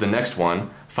 4 is the next one.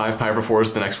 5 pi over 4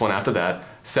 is the next one after that.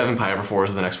 7 pi over 4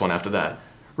 is the next one after that.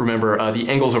 remember the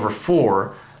angles over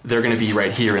 4, they're going to be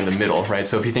right here in the middle, right?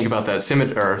 So if you think about that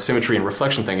symmetry and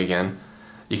reflection thing again,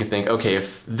 you can think, okay,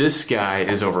 if this guy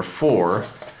is over 4,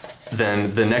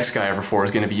 then the next guy over 4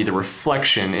 is going to be the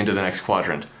reflection into the next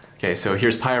quadrant. Okay, so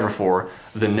here's pi over 4.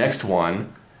 The next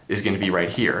one is going to be right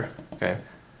here. Okay,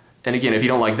 and again, if you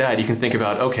don't like that, you can think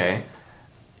about, okay,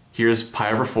 here's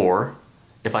pi over 4.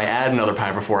 If I add another pi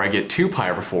over 4, I get 2 pi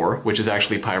over 4, which is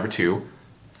actually pi over 2.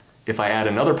 If I add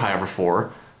another pi over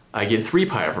 4, I get 3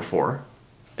 pi over 4,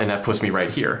 and that puts me right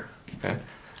here. Okay,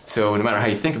 so no matter how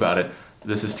you think about it,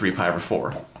 this is 3 pi over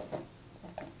 4.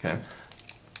 Okay.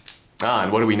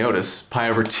 And what do we notice? Pi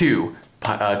over 2,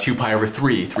 2 pi over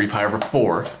 3, 3 pi over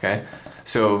 4. Okay.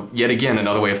 So yet again,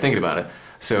 another way of thinking about it.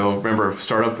 So remember,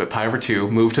 start up at pi over 2,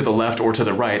 move to the left or to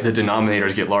the right, the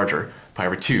denominators get larger. Pi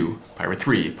over 2, pi over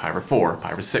 3, pi over 4,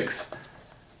 pi over 6,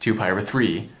 2 pi over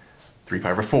 3, 3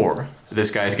 pi over 4. This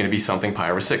guy is going to be something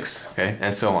pi over 6, okay,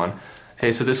 and so on.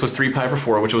 Okay, so this was 3 pi over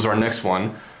 4, which was our next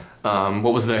one.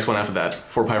 What was the next one after that?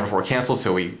 4 pi over 4 cancels,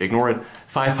 so we ignore it.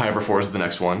 5 pi over 4 is the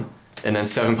next one, and then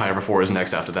 7 pi over 4 is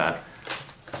next after that.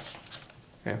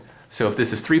 Okay, so if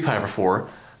this is 3 pi over 4,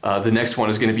 the next one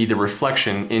is going to be the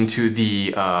reflection into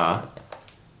the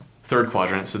third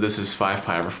quadrant, so this is 5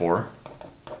 pi over 4.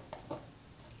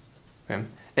 Okay.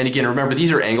 And again, remember,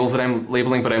 these are angles that I'm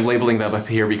labeling, but I'm labeling them up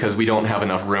here because we don't have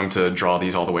enough room to draw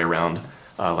these all the way around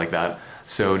like that.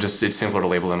 So just it's simpler to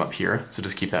label them up here. So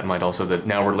just keep that in mind also, that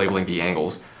now we're labeling the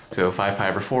angles. So 5 pi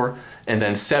over 4, and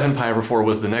then 7 pi over 4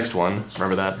 was the next one.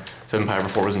 Remember that? 7 pi over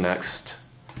 4 was next.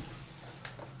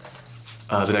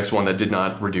 The next one that did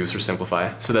not reduce or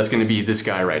simplify. So that's going to be this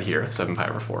guy right here, 7 pi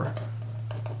over 4.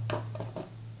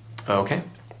 Okay.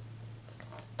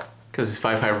 Because it's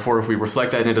 5 pi over 4, if we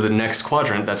reflect that into the next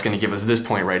quadrant, that's going to give us this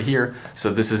point right here.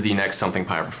 So this is the next something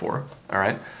pi over 4. All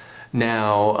right.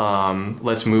 Now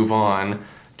let's move on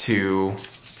to.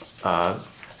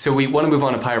 So we want to move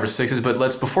on to pi over 6s,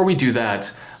 but before we do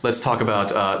that, let's talk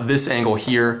about this angle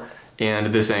here and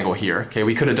this angle here. Okay,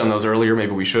 we could have done those earlier,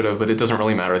 maybe we should have, but it doesn't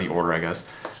really matter the order, I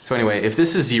guess. So anyway, if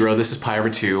this is 0, this is pi over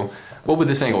 2. What would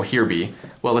this angle here be?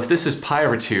 Well, if this is pi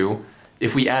over 2.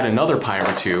 If we add another pi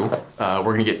over 2, we're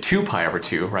going to get 2 pi over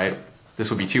 2, right? This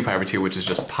would be 2 pi over 2, which is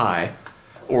just pi.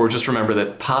 Or just remember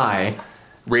that pi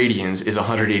radians is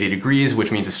 180 degrees,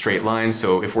 which means a straight line.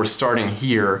 So if we're starting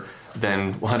here,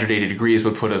 then 180 degrees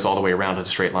would put us all the way around to the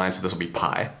straight line, so this will be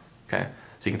pi. Okay,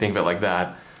 so you can think of it like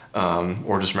that.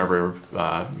 Or just remember,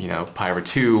 you know, pi over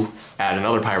 2, add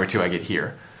another pi over 2, I get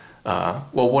here.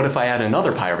 Well, what if I add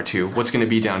another pi over 2? What's going to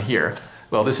be down here?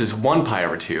 Well, this is 1 pi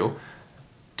over 2.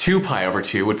 2 pi over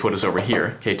 2 would put us over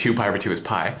here. Okay, 2 pi over 2 is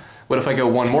pi. What if I go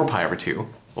 1 more pi over 2?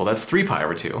 Well, that's 3 pi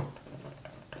over 2.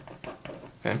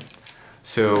 Okay,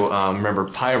 so remember,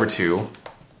 pi over 2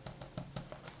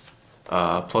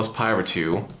 plus pi over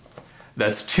 2,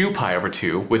 that's 2 pi over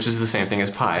 2, which is the same thing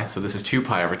as pi. So this is 2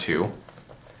 pi over 2,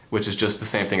 which is just the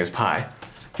same thing as pi.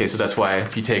 Okay, so that's why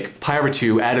if you take pi over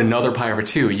 2, add another pi over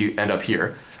 2, you end up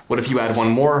here. What if you add 1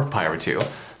 more pi over 2?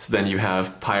 So then you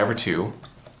have pi over 2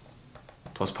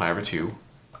 plus pi over 2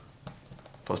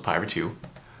 plus pi over 2.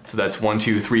 So that's 1,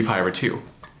 2, 3 pi over 2.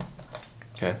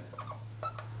 Okay.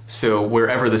 So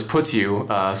wherever this puts you,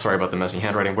 sorry about the messy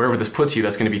handwriting, wherever this puts you,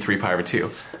 that's going to be 3 pi over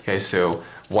 2. Okay, so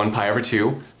 1 pi over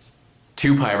 2,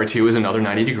 2 pi over 2 is another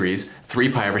 90 degrees, 3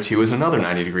 pi over 2 is another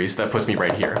 90 degrees, so that puts me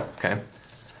right here. Okay.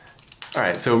 All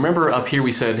right, so remember up here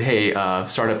we said, hey,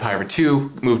 start at pi over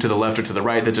 2, move to the left or to the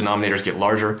right, the denominators get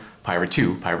larger. Pi over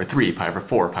 2, pi over 3, pi over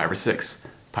 4, pi over 6,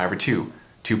 pi over 2,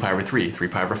 2 pi over 3, 3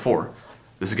 pi over 4.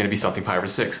 This is going to be something pi over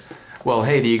 6. Well,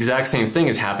 hey, the exact same thing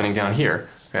is happening down here.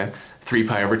 Okay? 3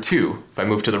 pi over 2. If I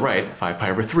move to the right, 5 pi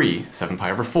over 3, 7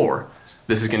 pi over 4.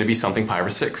 This is going to be something pi over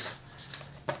 6.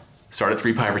 Start at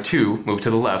 3 pi over 2, move to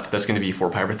the left, that's going to be 4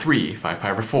 pi over 3, 5 pi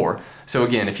over 4. So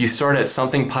again, if you start at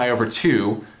something pi over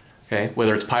 2, okay,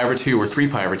 whether it's pi over 2 or 3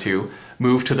 pi over 2,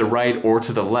 move to the right or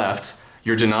to the left,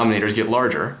 your denominators get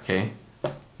larger. Okay?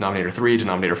 Denominator 3,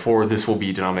 denominator 4, this will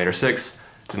be denominator 6.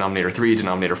 Denominator 3,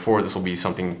 denominator 4, this will be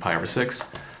something pi over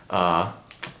 6.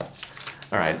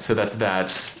 All right, so that's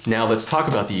that. Now let's talk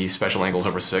about the special angles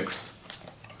over 6.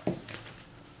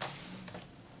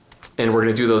 And we're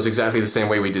going to do those exactly the same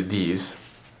way we did these.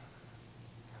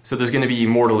 So there's going to be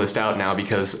more to list out now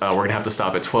because we're going to have to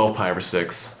stop at 12 pi over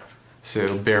 6.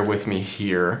 So bear with me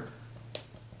here.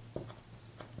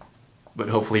 But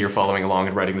hopefully you're following along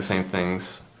and writing the same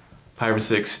things. Pi over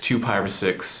 6, 2 pi over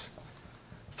 6,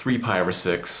 3 pi over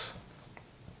 6,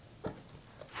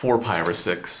 4 pi over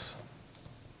 6,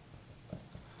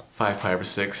 5 pi over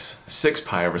 6, 6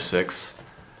 pi over 6,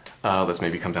 let's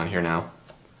maybe come down here now,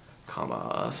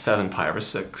 comma, 7 pi over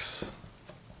 6,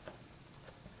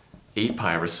 8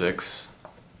 pi over 6,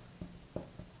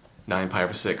 9 pi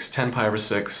over 6, 10 pi over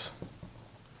 6,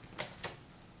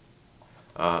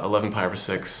 11 pi over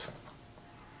 6,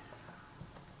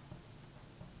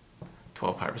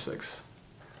 12 pi over 6.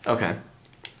 Okay.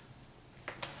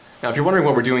 Now if you're wondering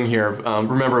what we're doing here,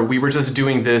 remember we were just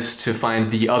doing this to find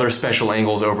the other special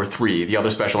angles over 3, the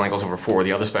other special angles over 4,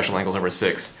 the other special angles over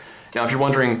 6. Now if you're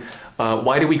wondering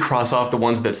why do we cross off the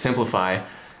ones that simplify,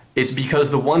 it's because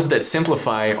the ones that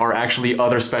simplify are actually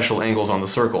other special angles on the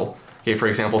circle. Okay, for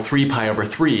example, 3 pi over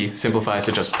 3 simplifies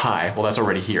to just pi. Well, that's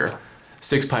already here.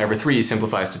 6 pi over 3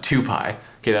 simplifies to 2 pi.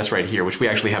 Okay, that's right here, which we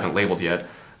actually haven't labeled yet.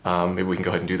 Maybe we can go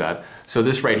ahead and do that. So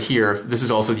this right here, this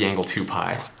is also the angle 2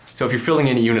 pi. So if you're filling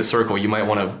in a unit circle, you might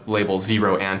want to label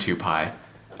 0 and 2 pi.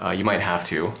 You might have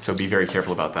to, so be very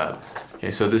careful about that.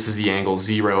 Okay, so this is the angle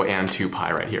 0 and 2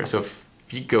 pi right here. So if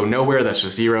you go nowhere, that's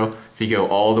just 0. If you go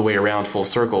all the way around full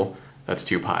circle, that's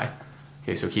 2 pi.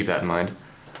 Okay, so keep that in mind.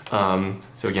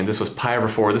 So again, this was pi over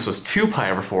 4, this was 2 pi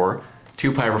over 4.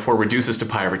 2 pi over 4 reduces to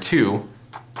pi over 2.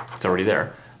 It's already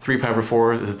there. 3 pi over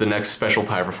 4 is the next special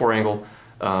pi over 4 angle.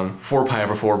 4 pi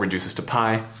over 4 reduces to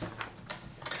pi.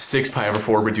 6 pi over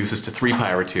 4 reduces to 3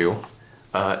 pi over 2.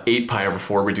 8 pi over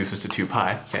 4 reduces to 2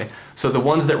 pi. Okay? So the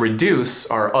ones that reduce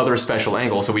are other special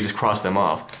angles, so we just cross them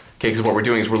off. Okay, because what we're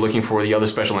doing is we're looking for the other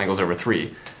special angles over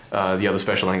 3, the other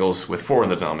special angles with 4 in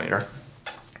the denominator.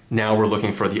 Now we're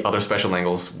looking for the other special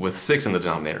angles with 6 in the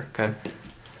denominator. Okay?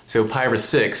 So pi over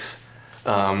 6,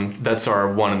 that's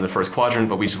our 1 in the first quadrant,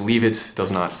 but we just leave it, it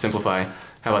does not simplify.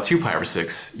 How about 2 pi over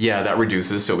 6? Yeah, that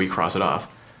reduces, so we cross it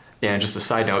off. And just a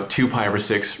side note, 2 pi over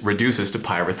 6 reduces to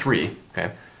pi over 3.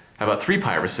 Okay? How about 3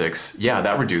 pi over 6? Yeah,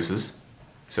 that reduces,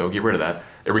 so get rid of that.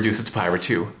 It reduces to pi over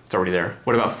 2. It's already there.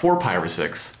 What about 4 pi over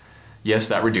 6? Yes,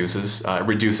 that reduces. It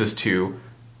reduces to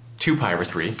 2 pi over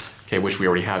 3, okay, which we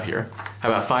already have here. How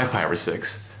about 5 pi over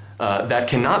 6? That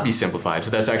cannot be simplified,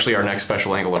 so that's actually our next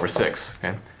special angle over 6.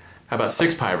 Okay? How about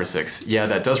 6 pi over 6? Yeah,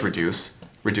 that does reduce.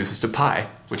 Reduces to pi,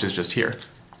 which is just here.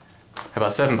 How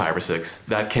about 7 pi over 6?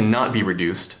 That cannot be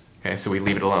reduced. Okay, so we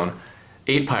leave it alone.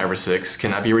 8 pi over 6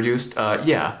 cannot be reduced?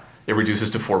 Yeah, it reduces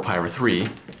to 4 pi over 3,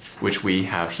 which we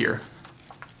have here.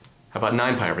 How about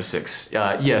 9 pi over 6?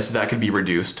 Yes, that could be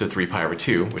reduced to 3 pi over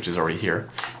 2, which is already here.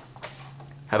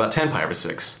 How about 10 pi over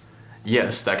 6?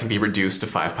 Yes, that can be reduced to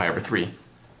 5 pi over 3. How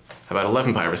about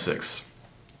 11 pi over 6?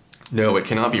 No, it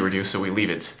cannot be reduced, so we leave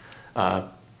it.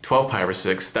 12 pi over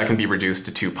 6, that can be reduced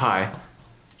to 2 pi,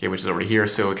 okay, which is already here,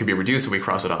 so it can be reduced, so we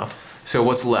cross it off. So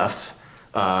what's left?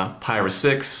 Pi over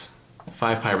 6,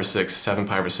 5 pi over 6, 7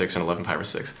 pi over 6, and 11 pi over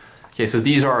 6. Okay, so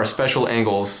these are our special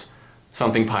angles,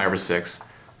 something pi over 6.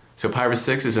 So pi over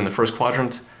 6 is in the first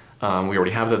quadrant. We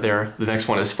already have that there. The next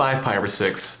one is 5 pi over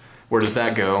 6. Where does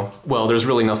that go? Well, there's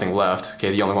really nothing left.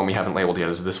 Okay, the only one we haven't labeled yet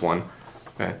is this one.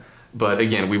 Okay, but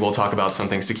again, we will talk about some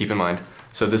things to keep in mind.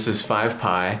 So this is 5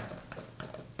 pi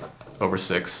over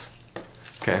 6.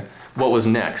 Okay, what was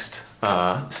next?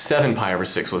 7 pi over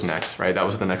 6 was next, right? That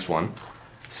was the next one.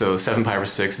 So 7 pi over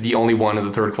 6, the only one in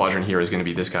the third quadrant here is going to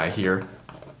be this guy here.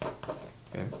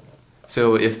 Okay.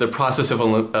 So if the process of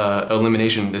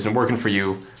elimination isn't working for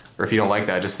you, or if you don't like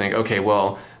that, just think, okay,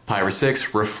 well, pi over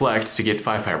 6, reflect to get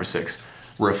 5 pi over 6.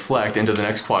 Reflect into the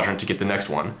next quadrant to get the next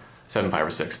one, 7 pi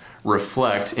over 6.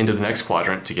 Reflect into the next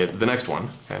quadrant to get the next one.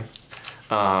 Okay.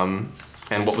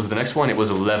 And what was the next one? It was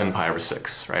 11 pi over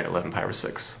 6, right? 11 pi over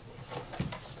 6.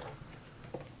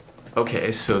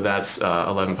 Okay, so that's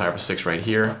 11 pi over 6 right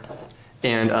here.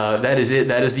 And that is it.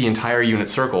 That is the entire unit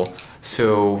circle.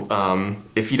 So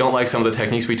if you don't like some of the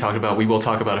techniques we talked about, we will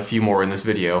talk about a few more in this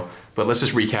video. But let's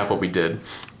just recap what we did.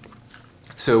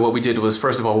 So what we did was,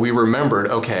 first of all, we remembered,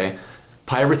 okay,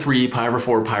 pi over 3, pi over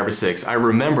 4, pi over 6. I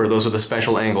remember those are the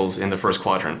special angles in the first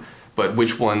quadrant. But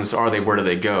which ones are they? Where do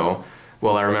they go?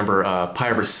 Well, I remember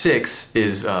pi over 6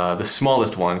 is the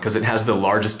smallest one because it has the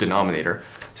largest denominator.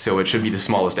 So it should be the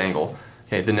smallest angle.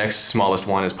 Okay, the next smallest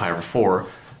one is pi over 4.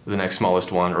 The next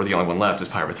smallest one, or the only one left, is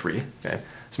pi over 3. Okay?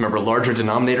 So remember, larger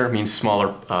denominator means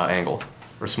smaller angle,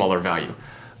 or smaller value.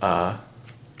 Or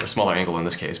smaller angle in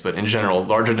this case, but in general,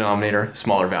 larger denominator,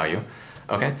 smaller value.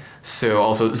 Okay? So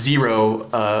also 0,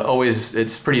 always,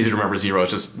 it's pretty easy to remember 0.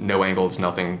 It's just no angle, it's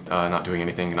nothing, not doing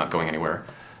anything, not going anywhere.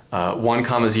 1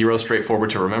 comma 0, straightforward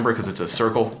to remember because it's a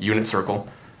circle, unit circle.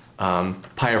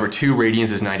 Pi over 2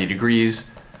 radians is 90 degrees.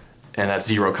 And that's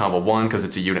 0 comma 1 because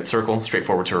it's a unit circle,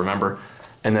 straightforward to remember.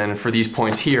 And then for these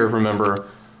points here, remember,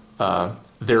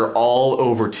 they're all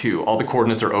over 2. All the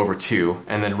coordinates are over 2.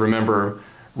 And then remember,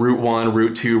 root 1,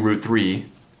 root 2, root 3,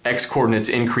 x coordinates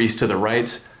increase to the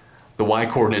right, the y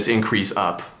coordinates increase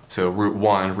up. So root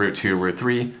 1, root 2, root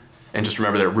 3. And just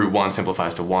remember that root 1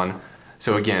 simplifies to 1.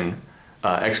 So again,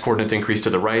 x coordinates increase to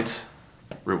the right,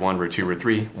 root 1, root 2, root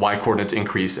 3. Y coordinates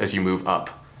increase as you move up,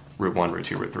 root 1, root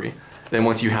 2, root 3. Then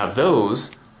once you have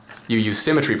those, you use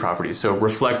symmetry properties. So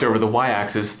reflect over the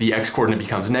y-axis, the x-coordinate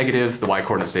becomes negative, the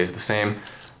y-coordinate stays the same.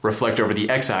 Reflect over the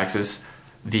x-axis,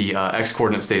 the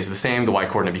x-coordinate stays the same, the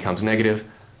y-coordinate becomes negative.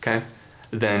 Okay?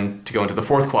 Then to go into the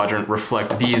fourth quadrant,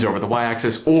 reflect these over the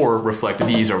y-axis or reflect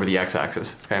these over the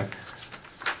x-axis. Okay?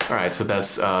 All right, so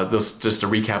that's just a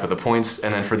recap of the points.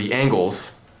 And then for the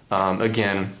angles,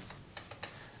 again,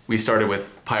 we started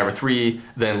with pi over 3,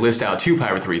 then list out 2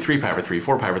 pi over 3, 3 pi over 3,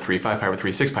 4 pi over 3, 5 pi over 3,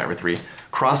 6 pi over 3.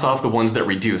 Cross off the ones that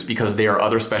reduce because they are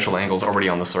other special angles already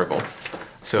on the circle.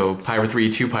 So pi over 3,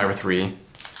 2 pi over 3,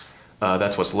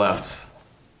 that's what's left.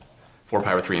 4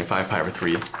 pi over 3 and 5 pi over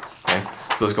 3. Okay?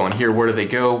 So let's go on here. Where do they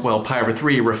go? Well, pi over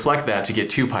 3, reflect that to get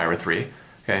 2 pi over 3.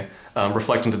 Okay?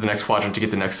 Reflect into the next quadrant to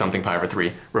get the next something pi over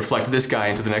 3. Reflect this guy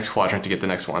into the next quadrant to get the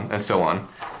next one, and so on.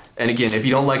 And again, if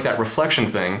you don't like that reflection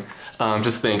thing,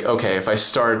 just think, okay, if I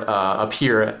start up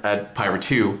here at pi over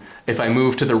 2, if I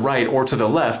move to the right or to the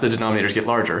left, the denominators get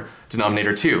larger.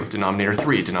 Denominator 2, denominator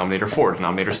 3, denominator 4,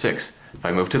 denominator 6. If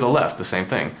I move to the left, the same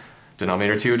thing.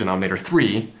 Denominator 2, denominator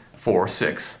 3, 4,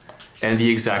 6. And the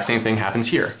exact same thing happens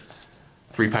here.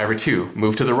 3 pi over 2,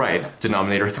 move to the right,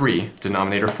 denominator 3,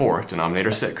 denominator 4,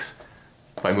 denominator 6.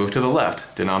 If I move to the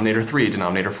left, denominator 3,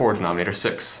 denominator 4, denominator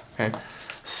 6. Okay?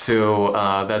 So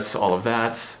that's all of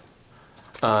that.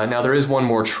 Now there is one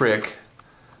more trick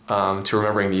to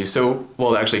remembering these. So,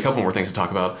 well, actually a couple more things to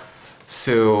talk about.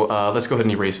 So let's go ahead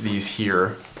and erase these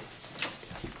here.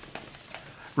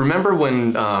 Remember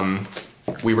when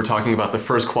we were talking about the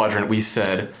first quadrant, we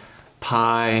said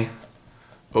pi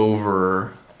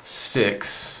over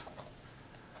 6,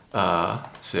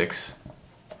 6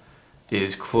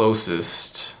 is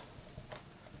closest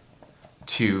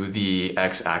to the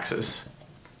x-axis.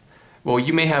 Well,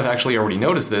 you may have actually already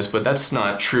noticed this, but that's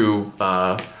not true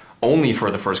only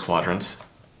for the first quadrant.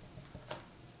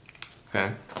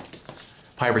 Okay?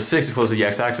 Pi over 6 is close to the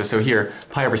x-axis, so here,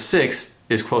 pi over 6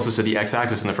 is closest to the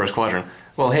x-axis in the first quadrant.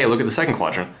 Well, hey, look at the second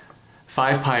quadrant.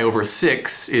 5 pi over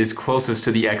 6 is closest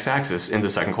to the x-axis in the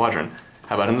second quadrant.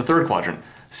 How about in the third quadrant?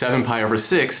 7 pi over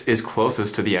 6 is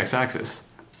closest to the x-axis.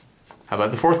 How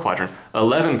about the fourth quadrant?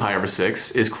 11 pi over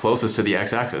 6 is closest to the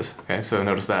x-axis. Okay, so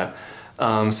notice that.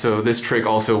 So this trick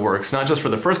also works not just for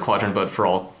the first quadrant, but for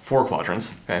all 4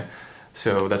 quadrants. Okay,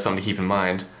 so that's something to keep in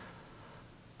mind.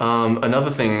 Another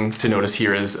thing to notice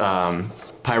here is pi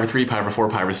over 3, pi over 4,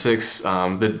 pi over 6.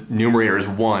 The numerator is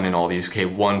 1 in all these. Okay,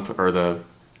 1, or the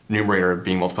numerator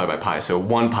being multiplied by pi. So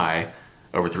 1 pi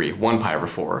over 3, 1 pi over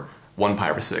 4, 1 pi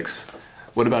over 6.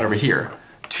 What about over here?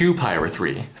 2 pi over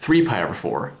 3, 3 pi over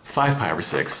 4, 5 pi over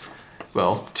 6.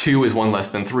 Well, 2 is 1 less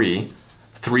than 3,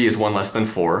 3 is 1 less than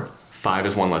 4, 5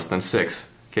 is 1 less than 6.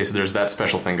 Okay, so there's that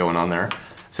special thing going on there.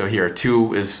 So here,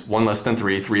 2 is 1 less than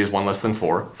 3, 3 is 1 less than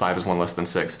 4, 5 is 1 less than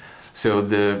 6. So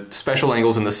the special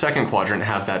angles in the second quadrant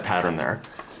have that pattern there.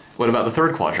 What about the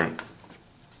third quadrant?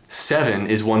 7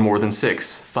 is 1 more than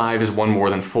 6, 5 is 1 more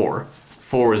than 4,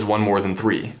 4 is 1 more than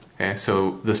 3. Okay,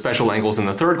 so the special angles in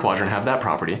the third quadrant have that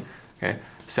property. Okay,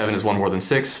 7 is 1 more than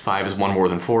 6, 5 is 1 more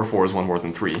than 4, 4 is 1 more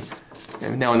than 3.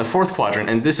 Okay, now in the fourth quadrant,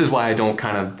 and this is why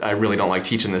I really don't like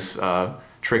teaching this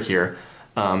trick here.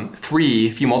 3,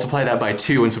 if you multiply that by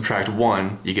 2 and subtract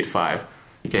 1, you get 5.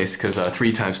 Okay, because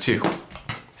 3 times 2,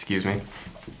 excuse me.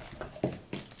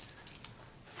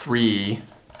 3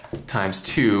 times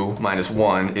 2 minus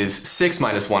 1 is 6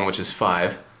 minus 1, which is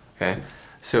 5. Okay,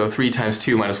 so 3 times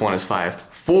 2 minus 1 is 5.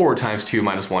 4 times 2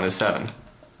 minus 1 is 7.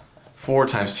 4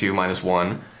 times 2 minus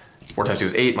 1, 4 times 2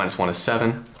 is 8, minus 1 is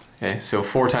 7. Okay, so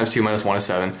 4 times 2 minus 1 is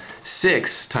 7.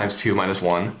 6 times 2 minus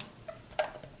 1.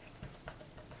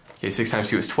 Okay, 6 times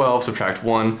 2 is 12, subtract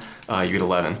 1, you get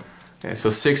 11. Okay, so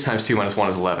 6 times 2 minus 1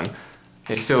 is 11.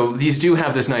 Okay, so these do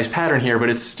have this nice pattern here, but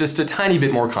it's just a tiny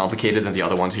bit more complicated than the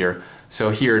other ones here. So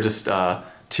here, just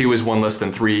 2 is 1 less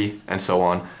than 3, and so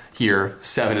on. Here,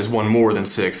 7 is 1 more than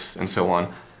 6, and so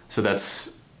on. So that's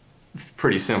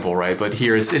pretty simple, right? But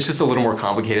here, it's just a little more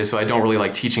complicated, so I don't really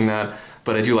like teaching that,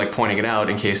 but I do like pointing it out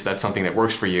in case that's something that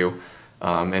works for you.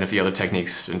 And if the other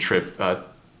techniques and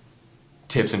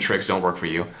tips and tricks don't work for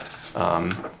you,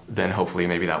 then hopefully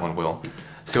maybe that one will.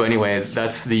 So anyway,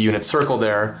 that's the unit circle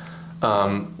there.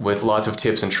 With lots of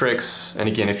tips and tricks. And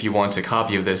again, if you want a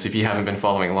copy of this, if you haven't been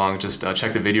following along, just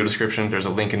check the video description. There's a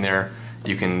link in there.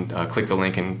 You can click the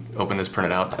link and open this,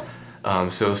 print it out.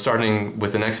 So starting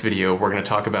with the next video, we're going to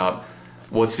talk about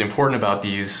what's important about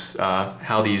these,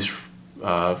 how these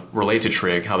relate to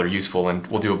trig, how they're useful, and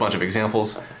we'll do a bunch of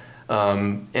examples.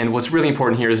 And what's really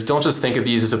important here is don't just think of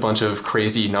these as a bunch of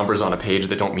crazy numbers on a page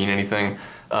that don't mean anything.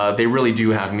 They really do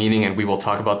have meaning, and we will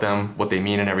talk about them, what they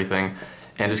mean and everything.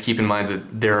 And just keep in mind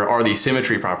that there are these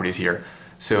symmetry properties here.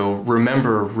 So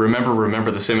remember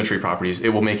the symmetry properties. It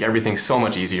will make everything so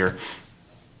much easier.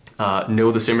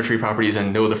 Know the symmetry properties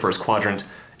and know the first quadrant,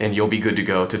 and you'll be good to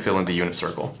go to fill in the unit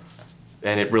circle.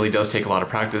 And it really does take a lot of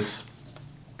practice.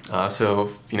 So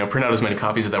print out as many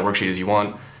copies of that worksheet as you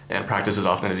want, and practice as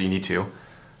often as you need to.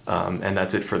 And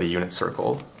that's it for the unit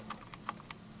circle.